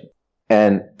communication.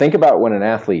 And think about when an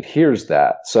athlete hears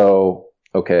that. So,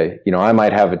 okay, I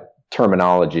might have a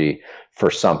terminology for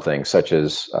something such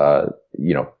as,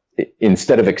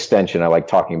 instead of extension, I like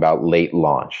talking about late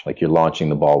launch, like you're launching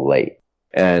the ball late.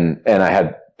 And I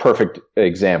had perfect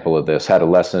example of this, had a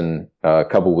lesson a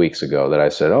couple weeks ago that I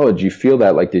said, oh, did you feel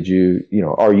that? Like,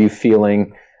 are you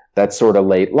feeling that sort of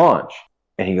late launch?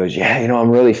 And he goes, yeah, I'm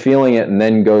really feeling it. And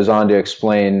then goes on to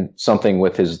explain something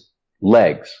with his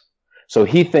legs. So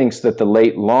he thinks that the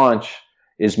late launch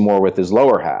is more with his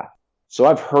lower half. So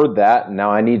I've heard that, and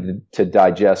now I need to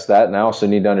digest that, and I also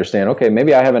need to understand, okay,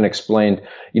 maybe I haven't explained,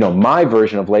 my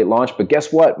version of late launch, but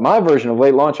guess what? My version of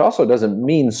late launch also doesn't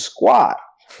mean squat,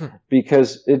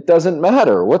 because it doesn't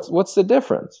matter. What's the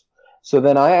difference? So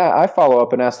then I follow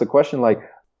up and ask the question, like,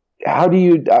 I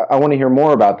want to hear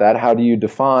more about that. How do you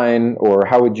define, or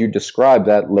how would you describe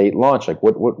that late launch? Like,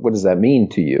 what does that mean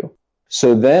to you?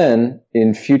 So then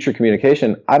in future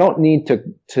communication, I don't need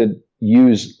to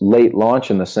use late launch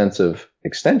in the sense of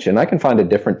extension. I can find a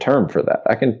different term for that.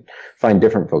 I can find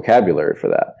different vocabulary for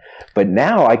that. But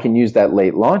now I can use that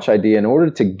late launch idea in order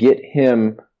to get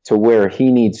him to where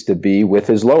he needs to be with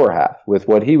his lower half, with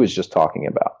what he was just talking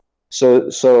about.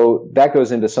 So that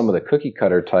goes into some of the cookie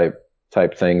cutter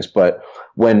type things. But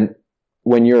when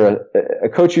you're a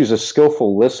coach who's a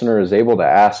skillful listener, is able to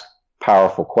ask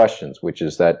powerful questions, which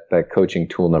is that coaching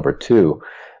tool number 2,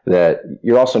 that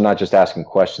you're also not just asking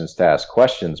questions to ask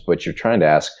questions, but you're trying to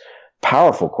ask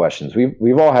powerful questions.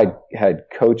 We've all had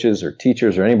coaches or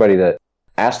teachers or anybody that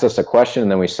asked us a question,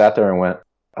 and then we sat there and went,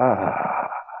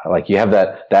 like you have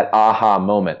that aha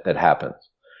moment that happens.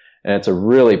 And it's a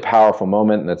really powerful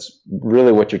moment, and that's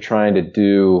really what you're trying to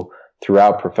do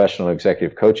throughout professional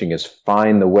executive coaching is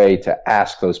find the way to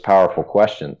ask those powerful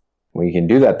questions. When you can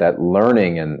do that, that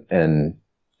learning and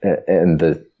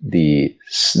the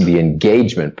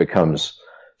engagement becomes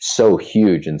so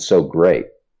huge and so great.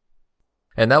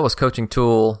 And that was coaching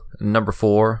tool number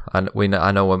 4.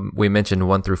 I know we mentioned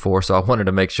 1 through 4, so I wanted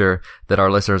to make sure that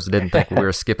our listeners didn't think we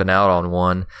were skipping out on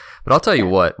 1. But I'll tell you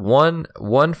what,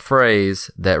 one phrase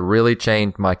that really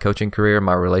changed my coaching career,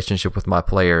 my relationship with my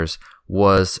players,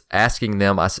 was asking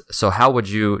them, so how would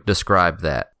you describe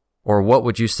that? Or what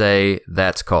would you say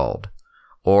that's called?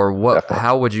 Or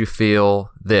how would you feel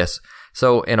this?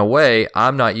 So in a way,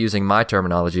 I'm not using my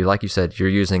terminology. Like you said, you're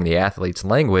using the athlete's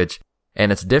language,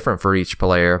 and it's different for each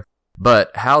player.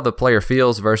 But how the player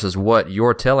feels versus what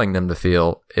you're telling them to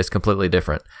feel is completely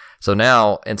different. So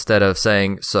now, instead of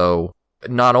saying, so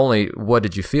not only what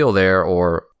did you feel there,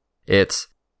 or it's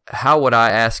how would I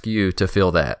ask you to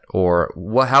feel that? Or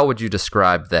how would you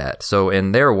describe that? So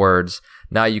in their words,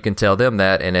 now you can tell them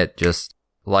that, and it just,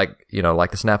 like the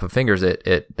snap of fingers,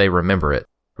 they remember it,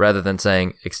 rather than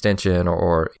saying extension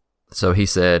or so he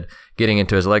said, getting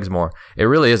into his legs more. It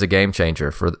really is a game changer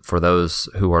for those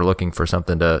who are looking for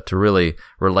something to really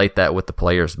relate that with the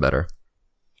players better.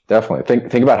 Definitely.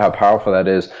 Think about how powerful that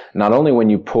is. Not only when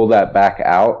you pull that back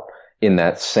out in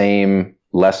that same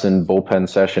lesson, bullpen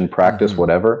session, practice,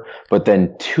 whatever, but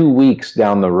then 2 weeks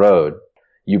down the road,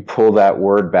 you pull that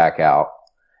word back out.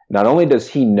 Not only does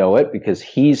he know it because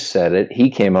he's said it, he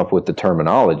came up with the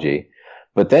terminology,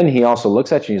 but then he also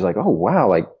looks at you and he's like, oh, wow,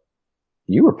 like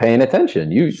you were paying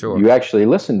attention. You actually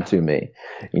listened to me.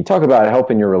 You talk about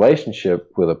helping your relationship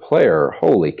with a player.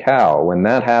 Holy cow. When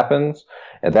that happens,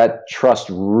 and that trust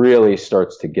really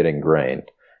starts to get ingrained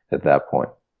at that point.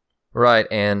 Right.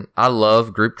 And I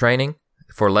love group training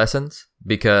for lessons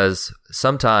because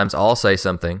sometimes I'll say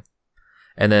something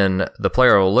and then the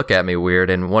player will look at me weird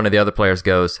and one of the other players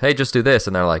goes, hey, just do this.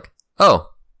 And they're like, oh,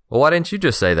 well, why didn't you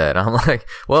just say that? And I'm like,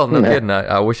 well, no kidding.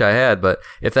 I wish I had, but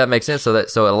if that makes sense, so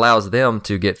it allows them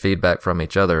to get feedback from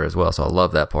each other as well. So I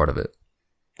love that part of it.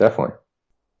 Definitely.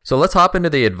 So let's hop into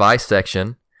the advice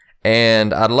section,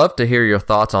 and I'd love to hear your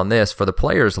thoughts on this for the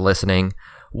players listening.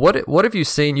 What have you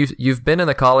seen? You've been in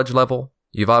the college level.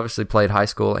 You've obviously played high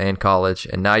school and college,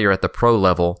 and now you're at the pro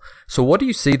level. So what do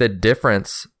you see the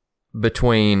difference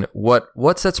between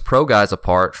what sets pro guys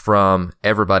apart from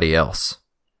everybody else?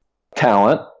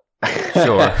 Talent.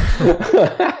 Sure.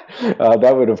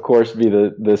 That would, of course, be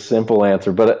the simple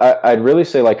answer. But I'd really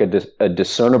say like a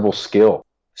discernible skill,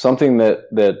 something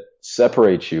that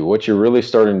separates you. What you're really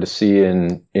starting to see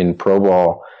in pro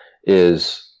ball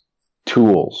is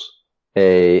tools,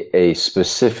 a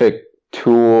specific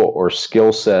tool or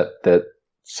skill set that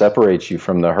separates you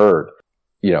from the herd.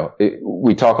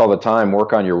 We talk all the time,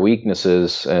 work on your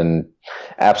weaknesses, and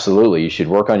absolutely, you should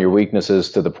work on your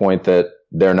weaknesses to the point that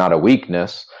they're not a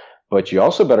weakness, but you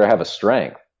also better have a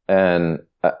strength. And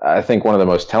I think one of the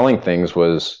most telling things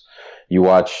was you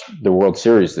watch the World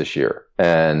Series this year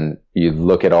and you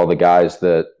look at all the guys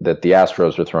that the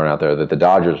Astros are throwing out there, that the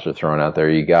Dodgers are throwing out there.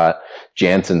 You got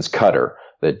Jansen's cutter,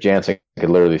 that Jansen could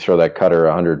literally throw that cutter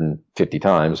 150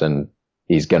 times and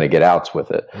he's going to get outs with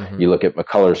it. Mm-hmm. You look at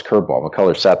McCullers' curveball.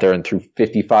 McCullers sat there and threw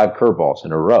 55 curveballs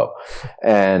in a row.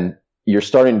 And you're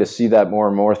starting to see that more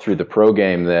and more through the pro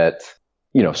game that,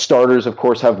 starters, of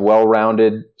course, have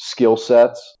well-rounded skill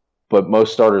sets, but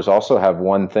most starters also have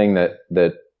one thing that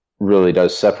really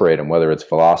does separate them, whether it's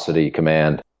velocity,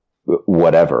 command,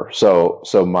 whatever. So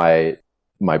my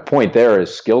point there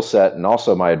is skill set, and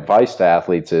also my advice to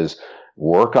athletes is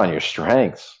work on your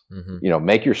strengths. Mm-hmm.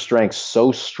 Make your strengths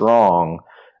so strong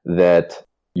that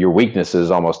your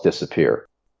weaknesses almost disappear.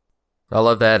 I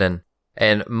love that.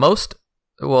 And most,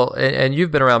 and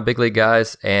you've been around big league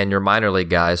guys and your minor league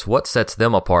guys. What sets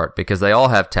them apart? Because they all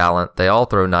have talent. They all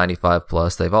throw 95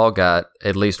 plus. They've all got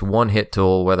at least one hit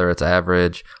tool, whether it's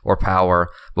average or power.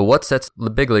 But what sets the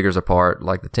big leaguers apart,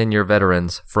 like the 10-year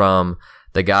veterans, from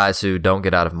the guys who don't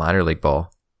get out of minor league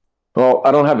ball? Well,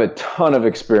 I don't have a ton of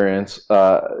experience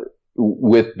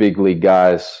with big league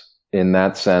guys in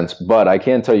that sense, but I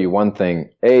can tell you one thing.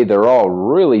 They're all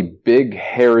really big,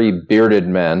 hairy, bearded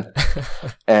men,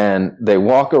 and they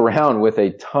walk around with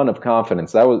a ton of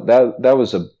confidence. That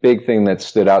was a big thing that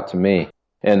stood out to me,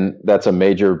 and that's a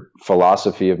major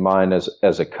philosophy of mine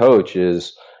as a coach.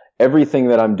 Is everything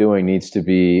that I'm doing needs to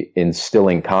be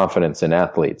instilling confidence in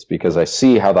athletes, because I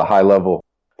see how the high level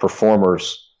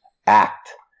performers act,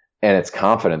 and it's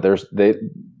confident.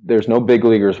 There's no big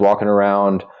leaguers walking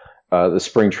around the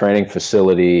spring training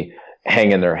facility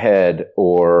hanging their head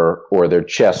or their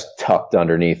chest tucked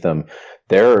underneath them.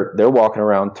 They're walking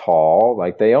around tall,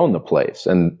 like they own the place,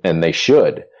 and they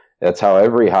should. That's how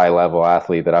every high level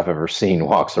athlete that I've ever seen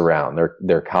walks around.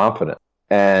 They're confident.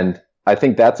 And I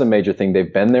think that's a major thing.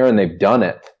 They've been there and they've done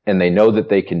it, and they know that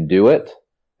they can do it.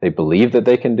 They believe that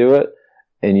they can do it.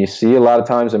 And you see a lot of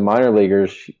times in minor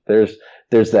leaguers, there's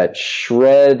that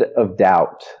shred of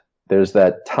doubt. There's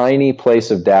that tiny place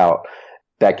of doubt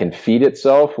that can feed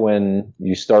itself when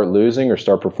you start losing or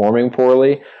start performing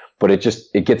poorly, but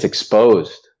it gets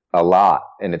exposed a lot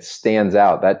and it stands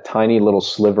out. That tiny little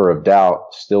sliver of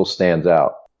doubt still stands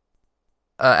out.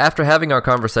 After having our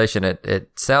conversation,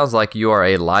 it sounds like you are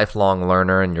a lifelong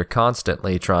learner and you're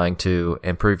constantly trying to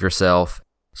improve yourself.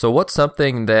 So what's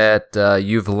something that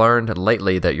you've learned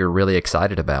lately that you're really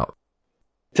excited about?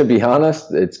 To be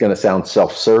honest, it's going to sound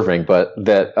self-serving, but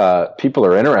that people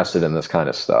are interested in this kind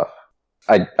of stuff.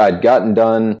 I'd gotten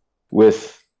done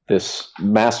with this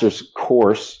master's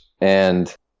course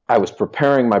and I was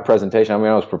preparing my presentation.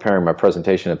 I was preparing my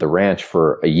presentation at the ranch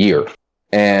for a year.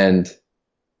 And,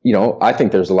 I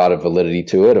think there's a lot of validity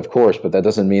to it, of course, but that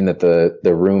doesn't mean that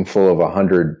the room full of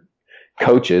 100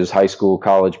 coaches, high school,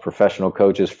 college, professional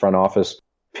coaches, front office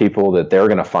people, that they're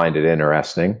going to find it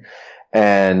interesting.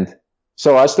 And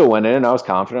so I still went in and I was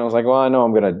confident. I was like, well, I know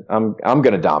I'm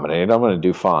going to dominate. I'm going to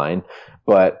do fine.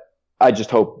 But I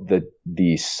just hope that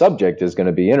the subject is going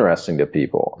to be interesting to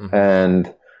people. Mm-hmm.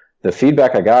 And the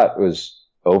feedback I got was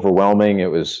overwhelming. It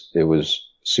was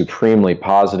supremely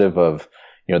positive of,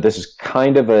 this is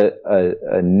kind of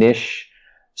a niche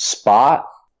spot.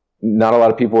 Not a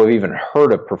lot of people have even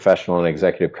heard of professional and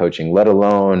executive coaching, let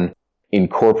alone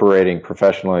incorporating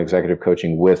professional and executive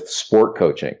coaching with sport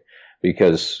coaching,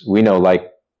 because we know,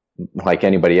 like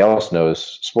anybody else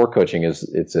knows, sport coaching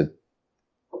it's a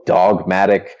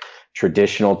dogmatic,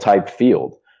 traditional type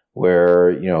field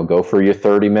where, go for your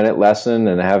 30-minute lesson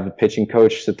and have the pitching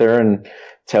coach sit there and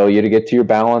tell you to get to your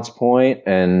balance point,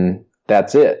 and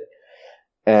that's it.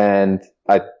 And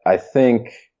I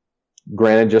think,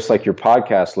 granted, just like your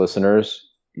podcast listeners,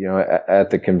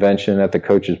 at the convention, at the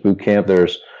coaches boot camp,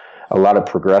 there's a lot of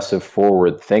progressive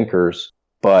forward thinkers,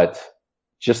 but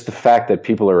just the fact that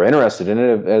people are interested in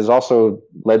it has also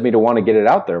led me to want to get it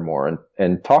out there more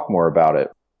and talk more about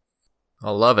it. I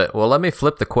love it. Well, let me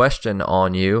flip the question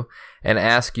on you and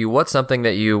ask you, what's something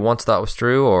that you once thought was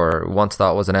true or once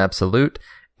thought was an absolute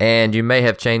and you may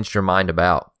have changed your mind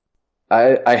about?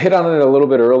 I hit on it a little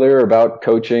bit earlier about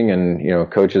coaching,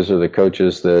 and coaches are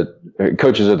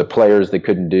the players that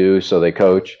couldn't do, so they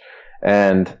coach.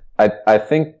 And I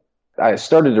think I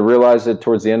started to realize it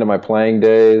towards the end of my playing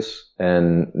days,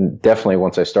 and definitely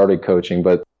once I started coaching.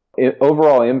 But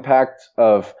overall impact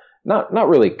of not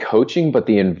really coaching, but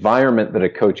the environment that a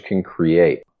coach can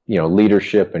create.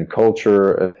 Leadership and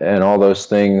culture and all those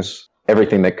things,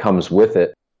 everything that comes with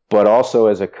it. But also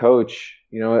as a coach,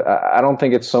 I don't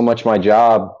think it's so much my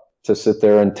job to sit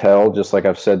there and tell, just like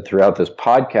I've said throughout this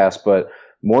podcast, but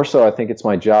more so I think it's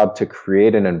my job to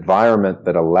create an environment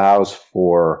that allows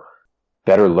for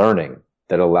better learning,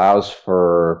 that allows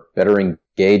for better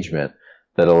engagement,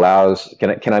 that allows,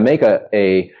 can I make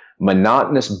a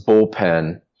monotonous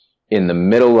bullpen in the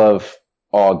middle of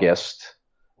August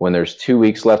when there's 2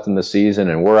 weeks left in the season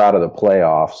and we're out of the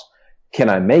playoffs? Can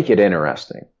I make it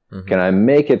interesting? Mm-hmm. Can I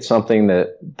make it something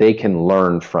that they can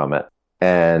learn from it?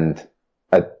 And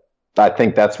I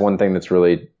think that's one thing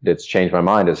that's changed my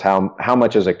mind, is how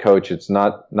much as a coach, it's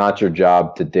not your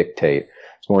job to dictate.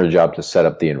 It's more your job to set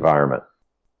up the environment.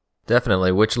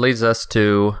 Definitely, which leads us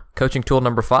to coaching tool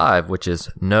number 5, which is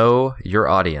know your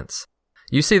audience.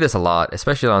 You see this a lot,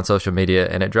 especially on social media,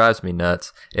 and it drives me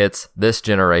nuts. It's this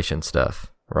generation stuff,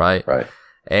 right? Right.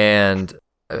 And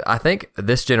I think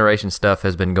this generation stuff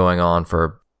has been going on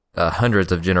for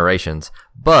hundreds of generations,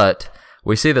 but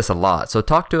we see this a lot. So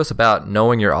talk to us about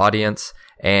knowing your audience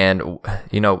and,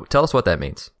 tell us what that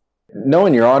means.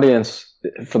 Knowing your audience,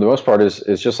 for the most part, is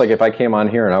just like if I came on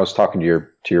here and I was talking to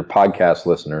your podcast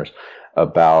listeners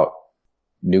about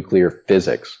nuclear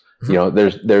physics.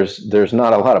 There's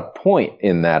not a lot of point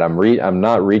in that. I'm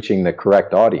not reaching the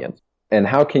correct audience. And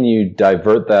how can you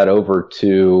divert that over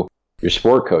to your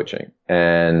sport coaching?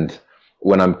 And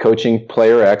when I'm coaching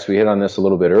player X, we hit on this a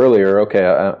little bit earlier. Okay,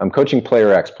 I'm coaching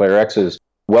player X. Player X is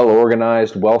well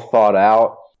organized, well thought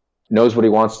out, knows what he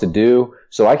wants to do.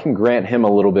 So I can grant him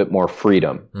a little bit more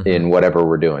freedom in whatever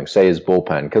we're doing, say his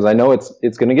bullpen, because I know it's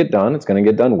going to get done. It's going to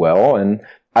get done well, and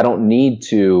I don't need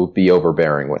to be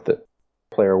overbearing with it.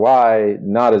 Player Y,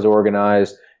 not as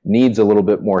organized, needs a little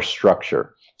bit more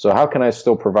structure. So how can I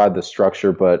still provide the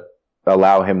structure but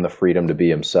allow him the freedom to be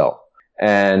himself?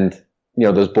 And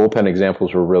those bullpen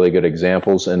examples were really good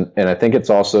examples. And I think it's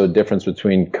also a difference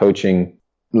between coaching,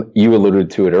 you alluded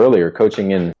to it earlier,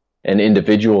 coaching in an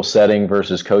individual setting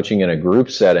versus coaching in a group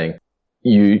setting,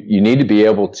 you need to be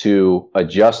able to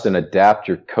adjust and adapt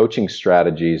your coaching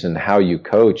strategies and how you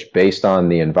coach based on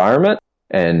the environment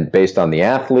and based on the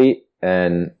athlete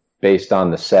and based on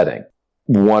the setting.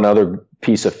 One other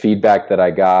piece of feedback that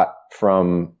I got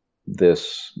from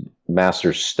this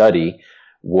master's study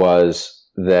was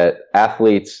that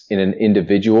athletes in an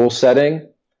individual setting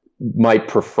might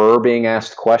prefer being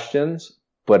asked questions,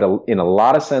 but in a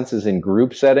lot of senses in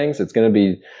group settings, it's going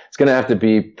to have to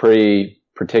be pretty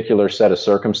particular set of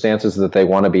circumstances that they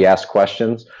want to be asked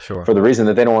questions. Sure. For the reason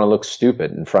that they don't want to look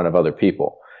stupid in front of other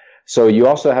people. So you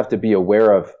also have to be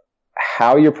aware of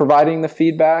how you're providing the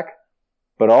feedback,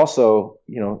 but also,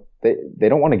 they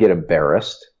don't want to get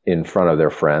embarrassed in front of their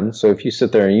friends. So if you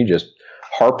sit there and you just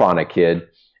harp on a kid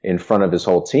in front of his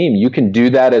whole team, you can do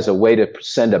that as a way to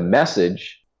send a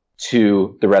message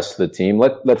to the rest of the team.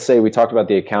 Let's say we talked about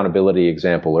the accountability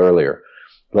example earlier.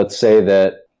 Let's say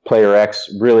that player X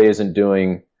really isn't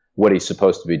doing what he's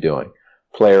supposed to be doing.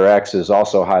 Player X is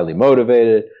also highly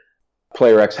motivated.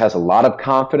 Player X has a lot of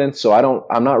confidence, so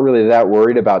I'm not really that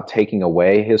worried about taking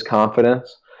away his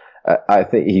confidence. I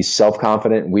think he's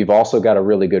self-confident. We've also got a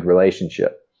really good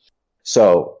relationship.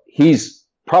 So he's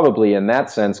probably in that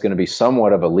sense going to be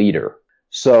somewhat of a leader.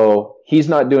 So he's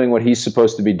not doing what he's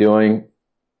supposed to be doing.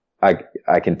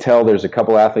 I can tell there's a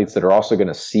couple athletes that are also going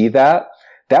to see that.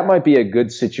 That might be a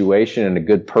good situation and a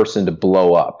good person to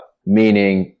blow up.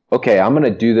 Meaning, okay, I'm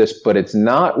going to do this, but it's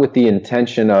not with the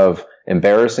intention of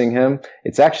embarrassing him.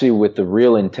 It's actually with the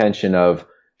real intention of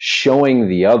showing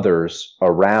the others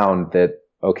around that,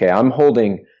 okay, I'm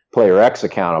holding player X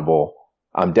accountable.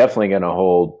 I'm definitely going to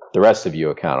hold the rest of you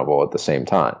accountable at the same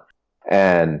time.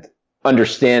 And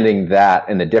understanding that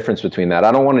and the difference between that.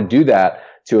 I don't want to do that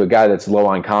to a guy that's low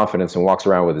on confidence and walks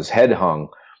around with his head hung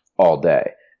all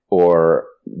day or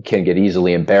can get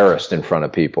easily embarrassed in front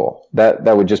of people. That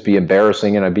would just be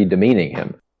embarrassing and I'd be demeaning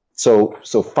him. So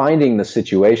finding the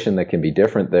situation that can be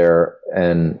different there.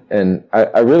 And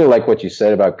I really like what you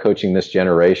said about coaching this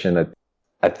generation.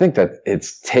 I think that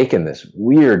it's taken this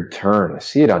weird turn. I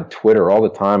see it on Twitter all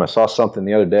the time. I saw something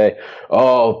the other day.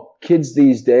 Oh, kids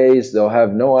these days, they'll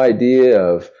have no idea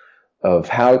of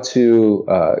how to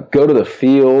go to the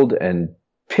field and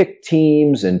pick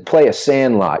teams and play a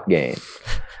sandlot game.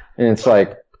 And it's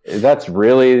like, that's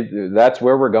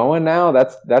where we're going now.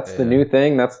 That's the new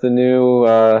thing. That's the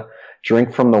new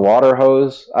drink from the water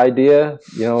hose idea.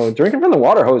 Drinking from the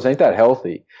water hose ain't that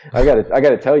healthy. I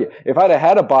gotta tell you, if I'd have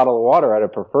had a bottle of water, I'd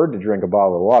have preferred to drink a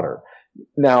bottle of water.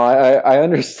 Now I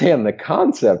understand the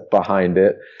concept behind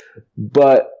it,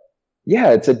 but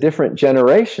yeah, it's a different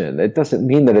generation. It doesn't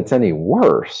mean that it's any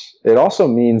worse. It also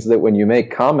means that when you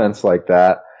make comments like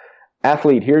that,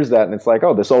 athlete hears that and it's like,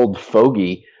 oh, this old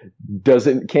fogey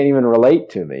can't even relate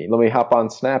to me. Let me hop on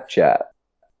Snapchat.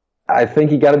 I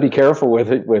think you got to be careful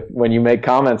with when you make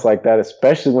comments like that,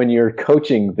 especially when you're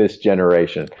coaching this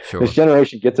generation. Sure. This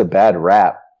generation gets a bad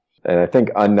rap, and I think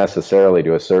unnecessarily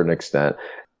to a certain extent.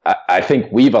 I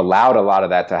think we've allowed a lot of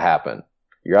that to happen.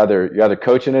 You're either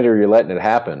coaching it or you're letting it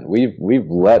happen. We've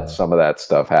let some of that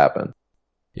stuff happen.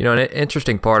 An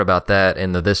interesting part about that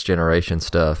and this generation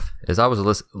stuff is I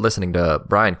was listening to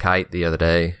Brian Kite the other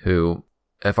day, who,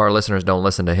 if our listeners don't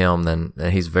listen to him, then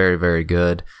he's very, very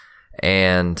good.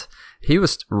 And he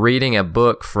was reading a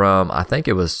book from, I think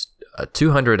it was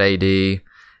 200 AD,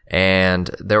 and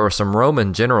there were some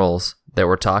Roman generals that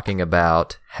were talking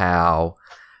about how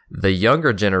the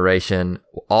younger generation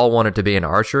all wanted to be in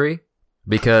archery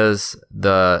because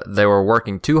they were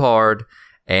working too hard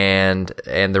and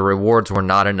the rewards were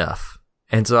not enough.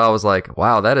 And so I was like,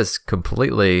 wow, that is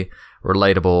completely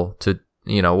relatable to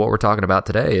what we're talking about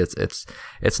today.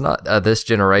 It's not a this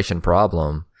generation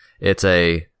problem. It's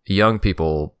a young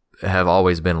people have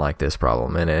always been like this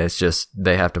problem, and it's just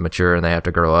they have to mature and they have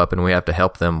to grow up, and we have to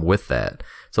help them with that.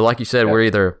 So like you said, yeah.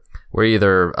 we're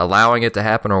either allowing it to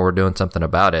happen or we're doing something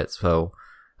about it. So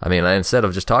I mean, instead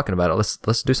of just talking about it,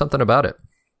 let's do something about it.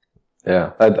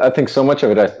 Yeah, I think so much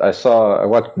of it. I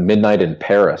watched Midnight in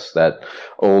Paris, that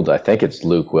old, I think it's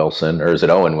Luke Wilson, or is it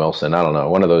Owen Wilson? I don't know,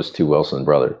 one of those two Wilson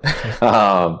brothers.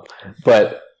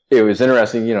 But it was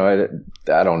interesting, I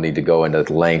don't need to go into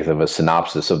the length of a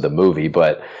synopsis of the movie,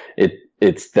 but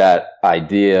it's that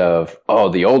idea of, oh,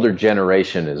 the older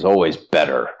generation is always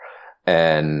better,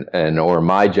 or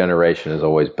my generation is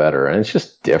always better. And it's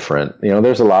just different.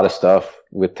 There's a lot of stuff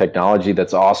with technology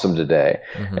that's awesome today.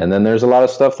 Mm-hmm. And then there's a lot of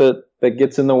stuff that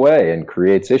gets in the way and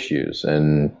creates issues.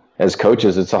 And as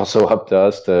coaches, it's also up to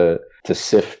us to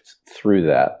sift through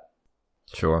that.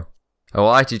 Sure. Oh,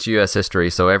 I teach U.S. history,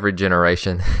 so every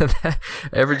generation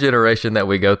that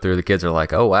we go through, the kids are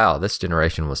like, "Oh wow, this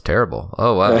generation was terrible."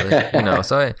 Oh wow,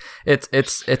 So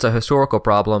it's a historical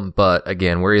problem, but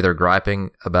again, we're either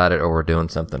griping about it or we're doing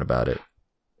something about it.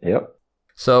 Yep.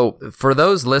 So, for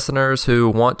those listeners who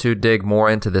want to dig more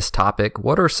into this topic,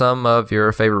 what are some of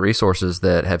your favorite resources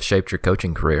that have shaped your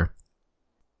coaching career?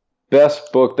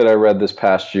 Best book that I read this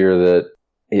past year that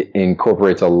it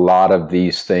incorporates a lot of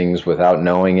these things without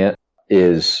knowing it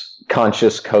is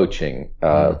Conscious Coaching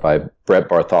by Brett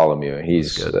Bartholomew.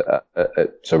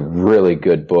 It's a really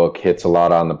good book, hits a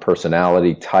lot on the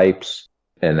personality types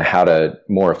and how to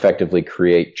more effectively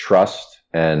create trust.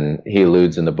 And he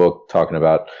alludes in the book talking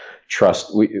about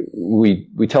trust. We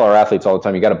tell our athletes all the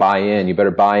time, you got to buy in, you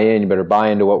better buy in, you better buy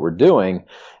into what we're doing.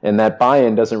 And that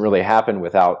buy-in doesn't really happen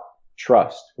without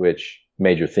trust, which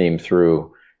major theme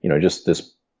through, just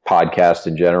this podcast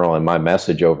in general. And my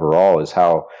message overall is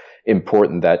how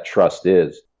important that trust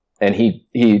is. And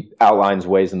he outlines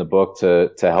ways in the book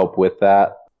to help with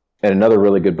that. And another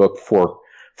really good book for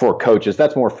coaches,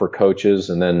 that's more for coaches.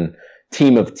 And then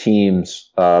Team of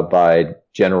Teams, by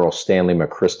General Stanley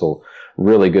McChrystal,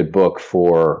 really good book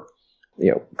for,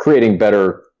 creating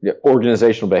better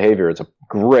organizational behavior. It's a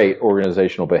great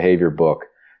organizational behavior book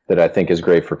that I think is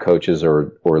great for coaches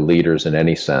or leaders in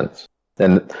any sense.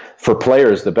 And for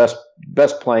players, the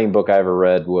best playing book I ever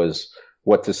read was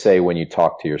What to Say When You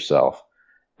Talk to Yourself,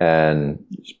 and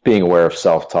being aware of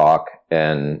self-talk.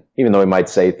 And even though we might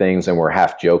say things and we're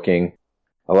half joking,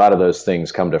 a lot of those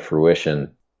things come to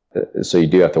fruition. So you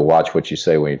do have to watch what you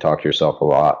say when you talk to yourself a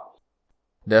lot.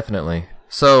 Definitely.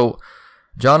 So,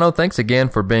 Jono, thanks again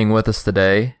for being with us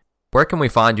today. Where can we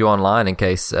find you online in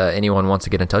case anyone wants to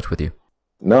get in touch with you?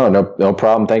 No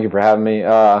problem. Thank you for having me.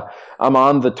 I'm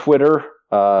on the Twitter.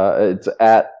 It's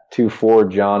at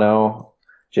 24Jono,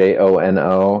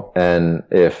 Jono. And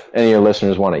if any of your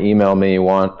listeners want to email me,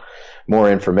 want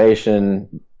more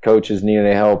information, coaches need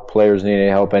any help, players need any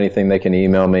help, anything, they can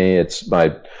email me. It's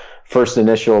my first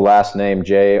initial, last name,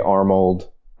 J Armold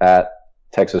at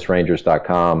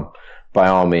TexasRangers.com. By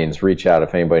all means, reach out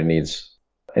if anybody needs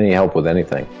any help with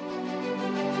anything.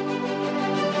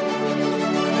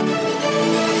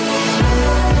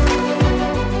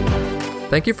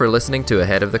 Thank you for listening to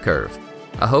Ahead of the Curve.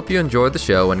 I hope you enjoyed the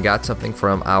show and got something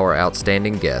from our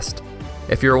outstanding guest.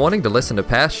 If you're wanting to listen to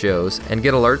past shows and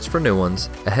get alerts for new ones,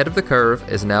 Ahead of the Curve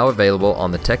is now available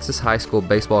on the Texas High School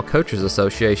Baseball Coaches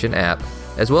Association app,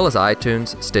 as well as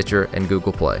iTunes, Stitcher, and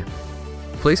Google Play.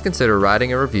 Please consider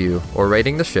writing a review or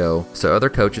rating the show so other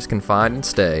coaches can find and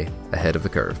stay ahead of the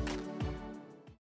curve.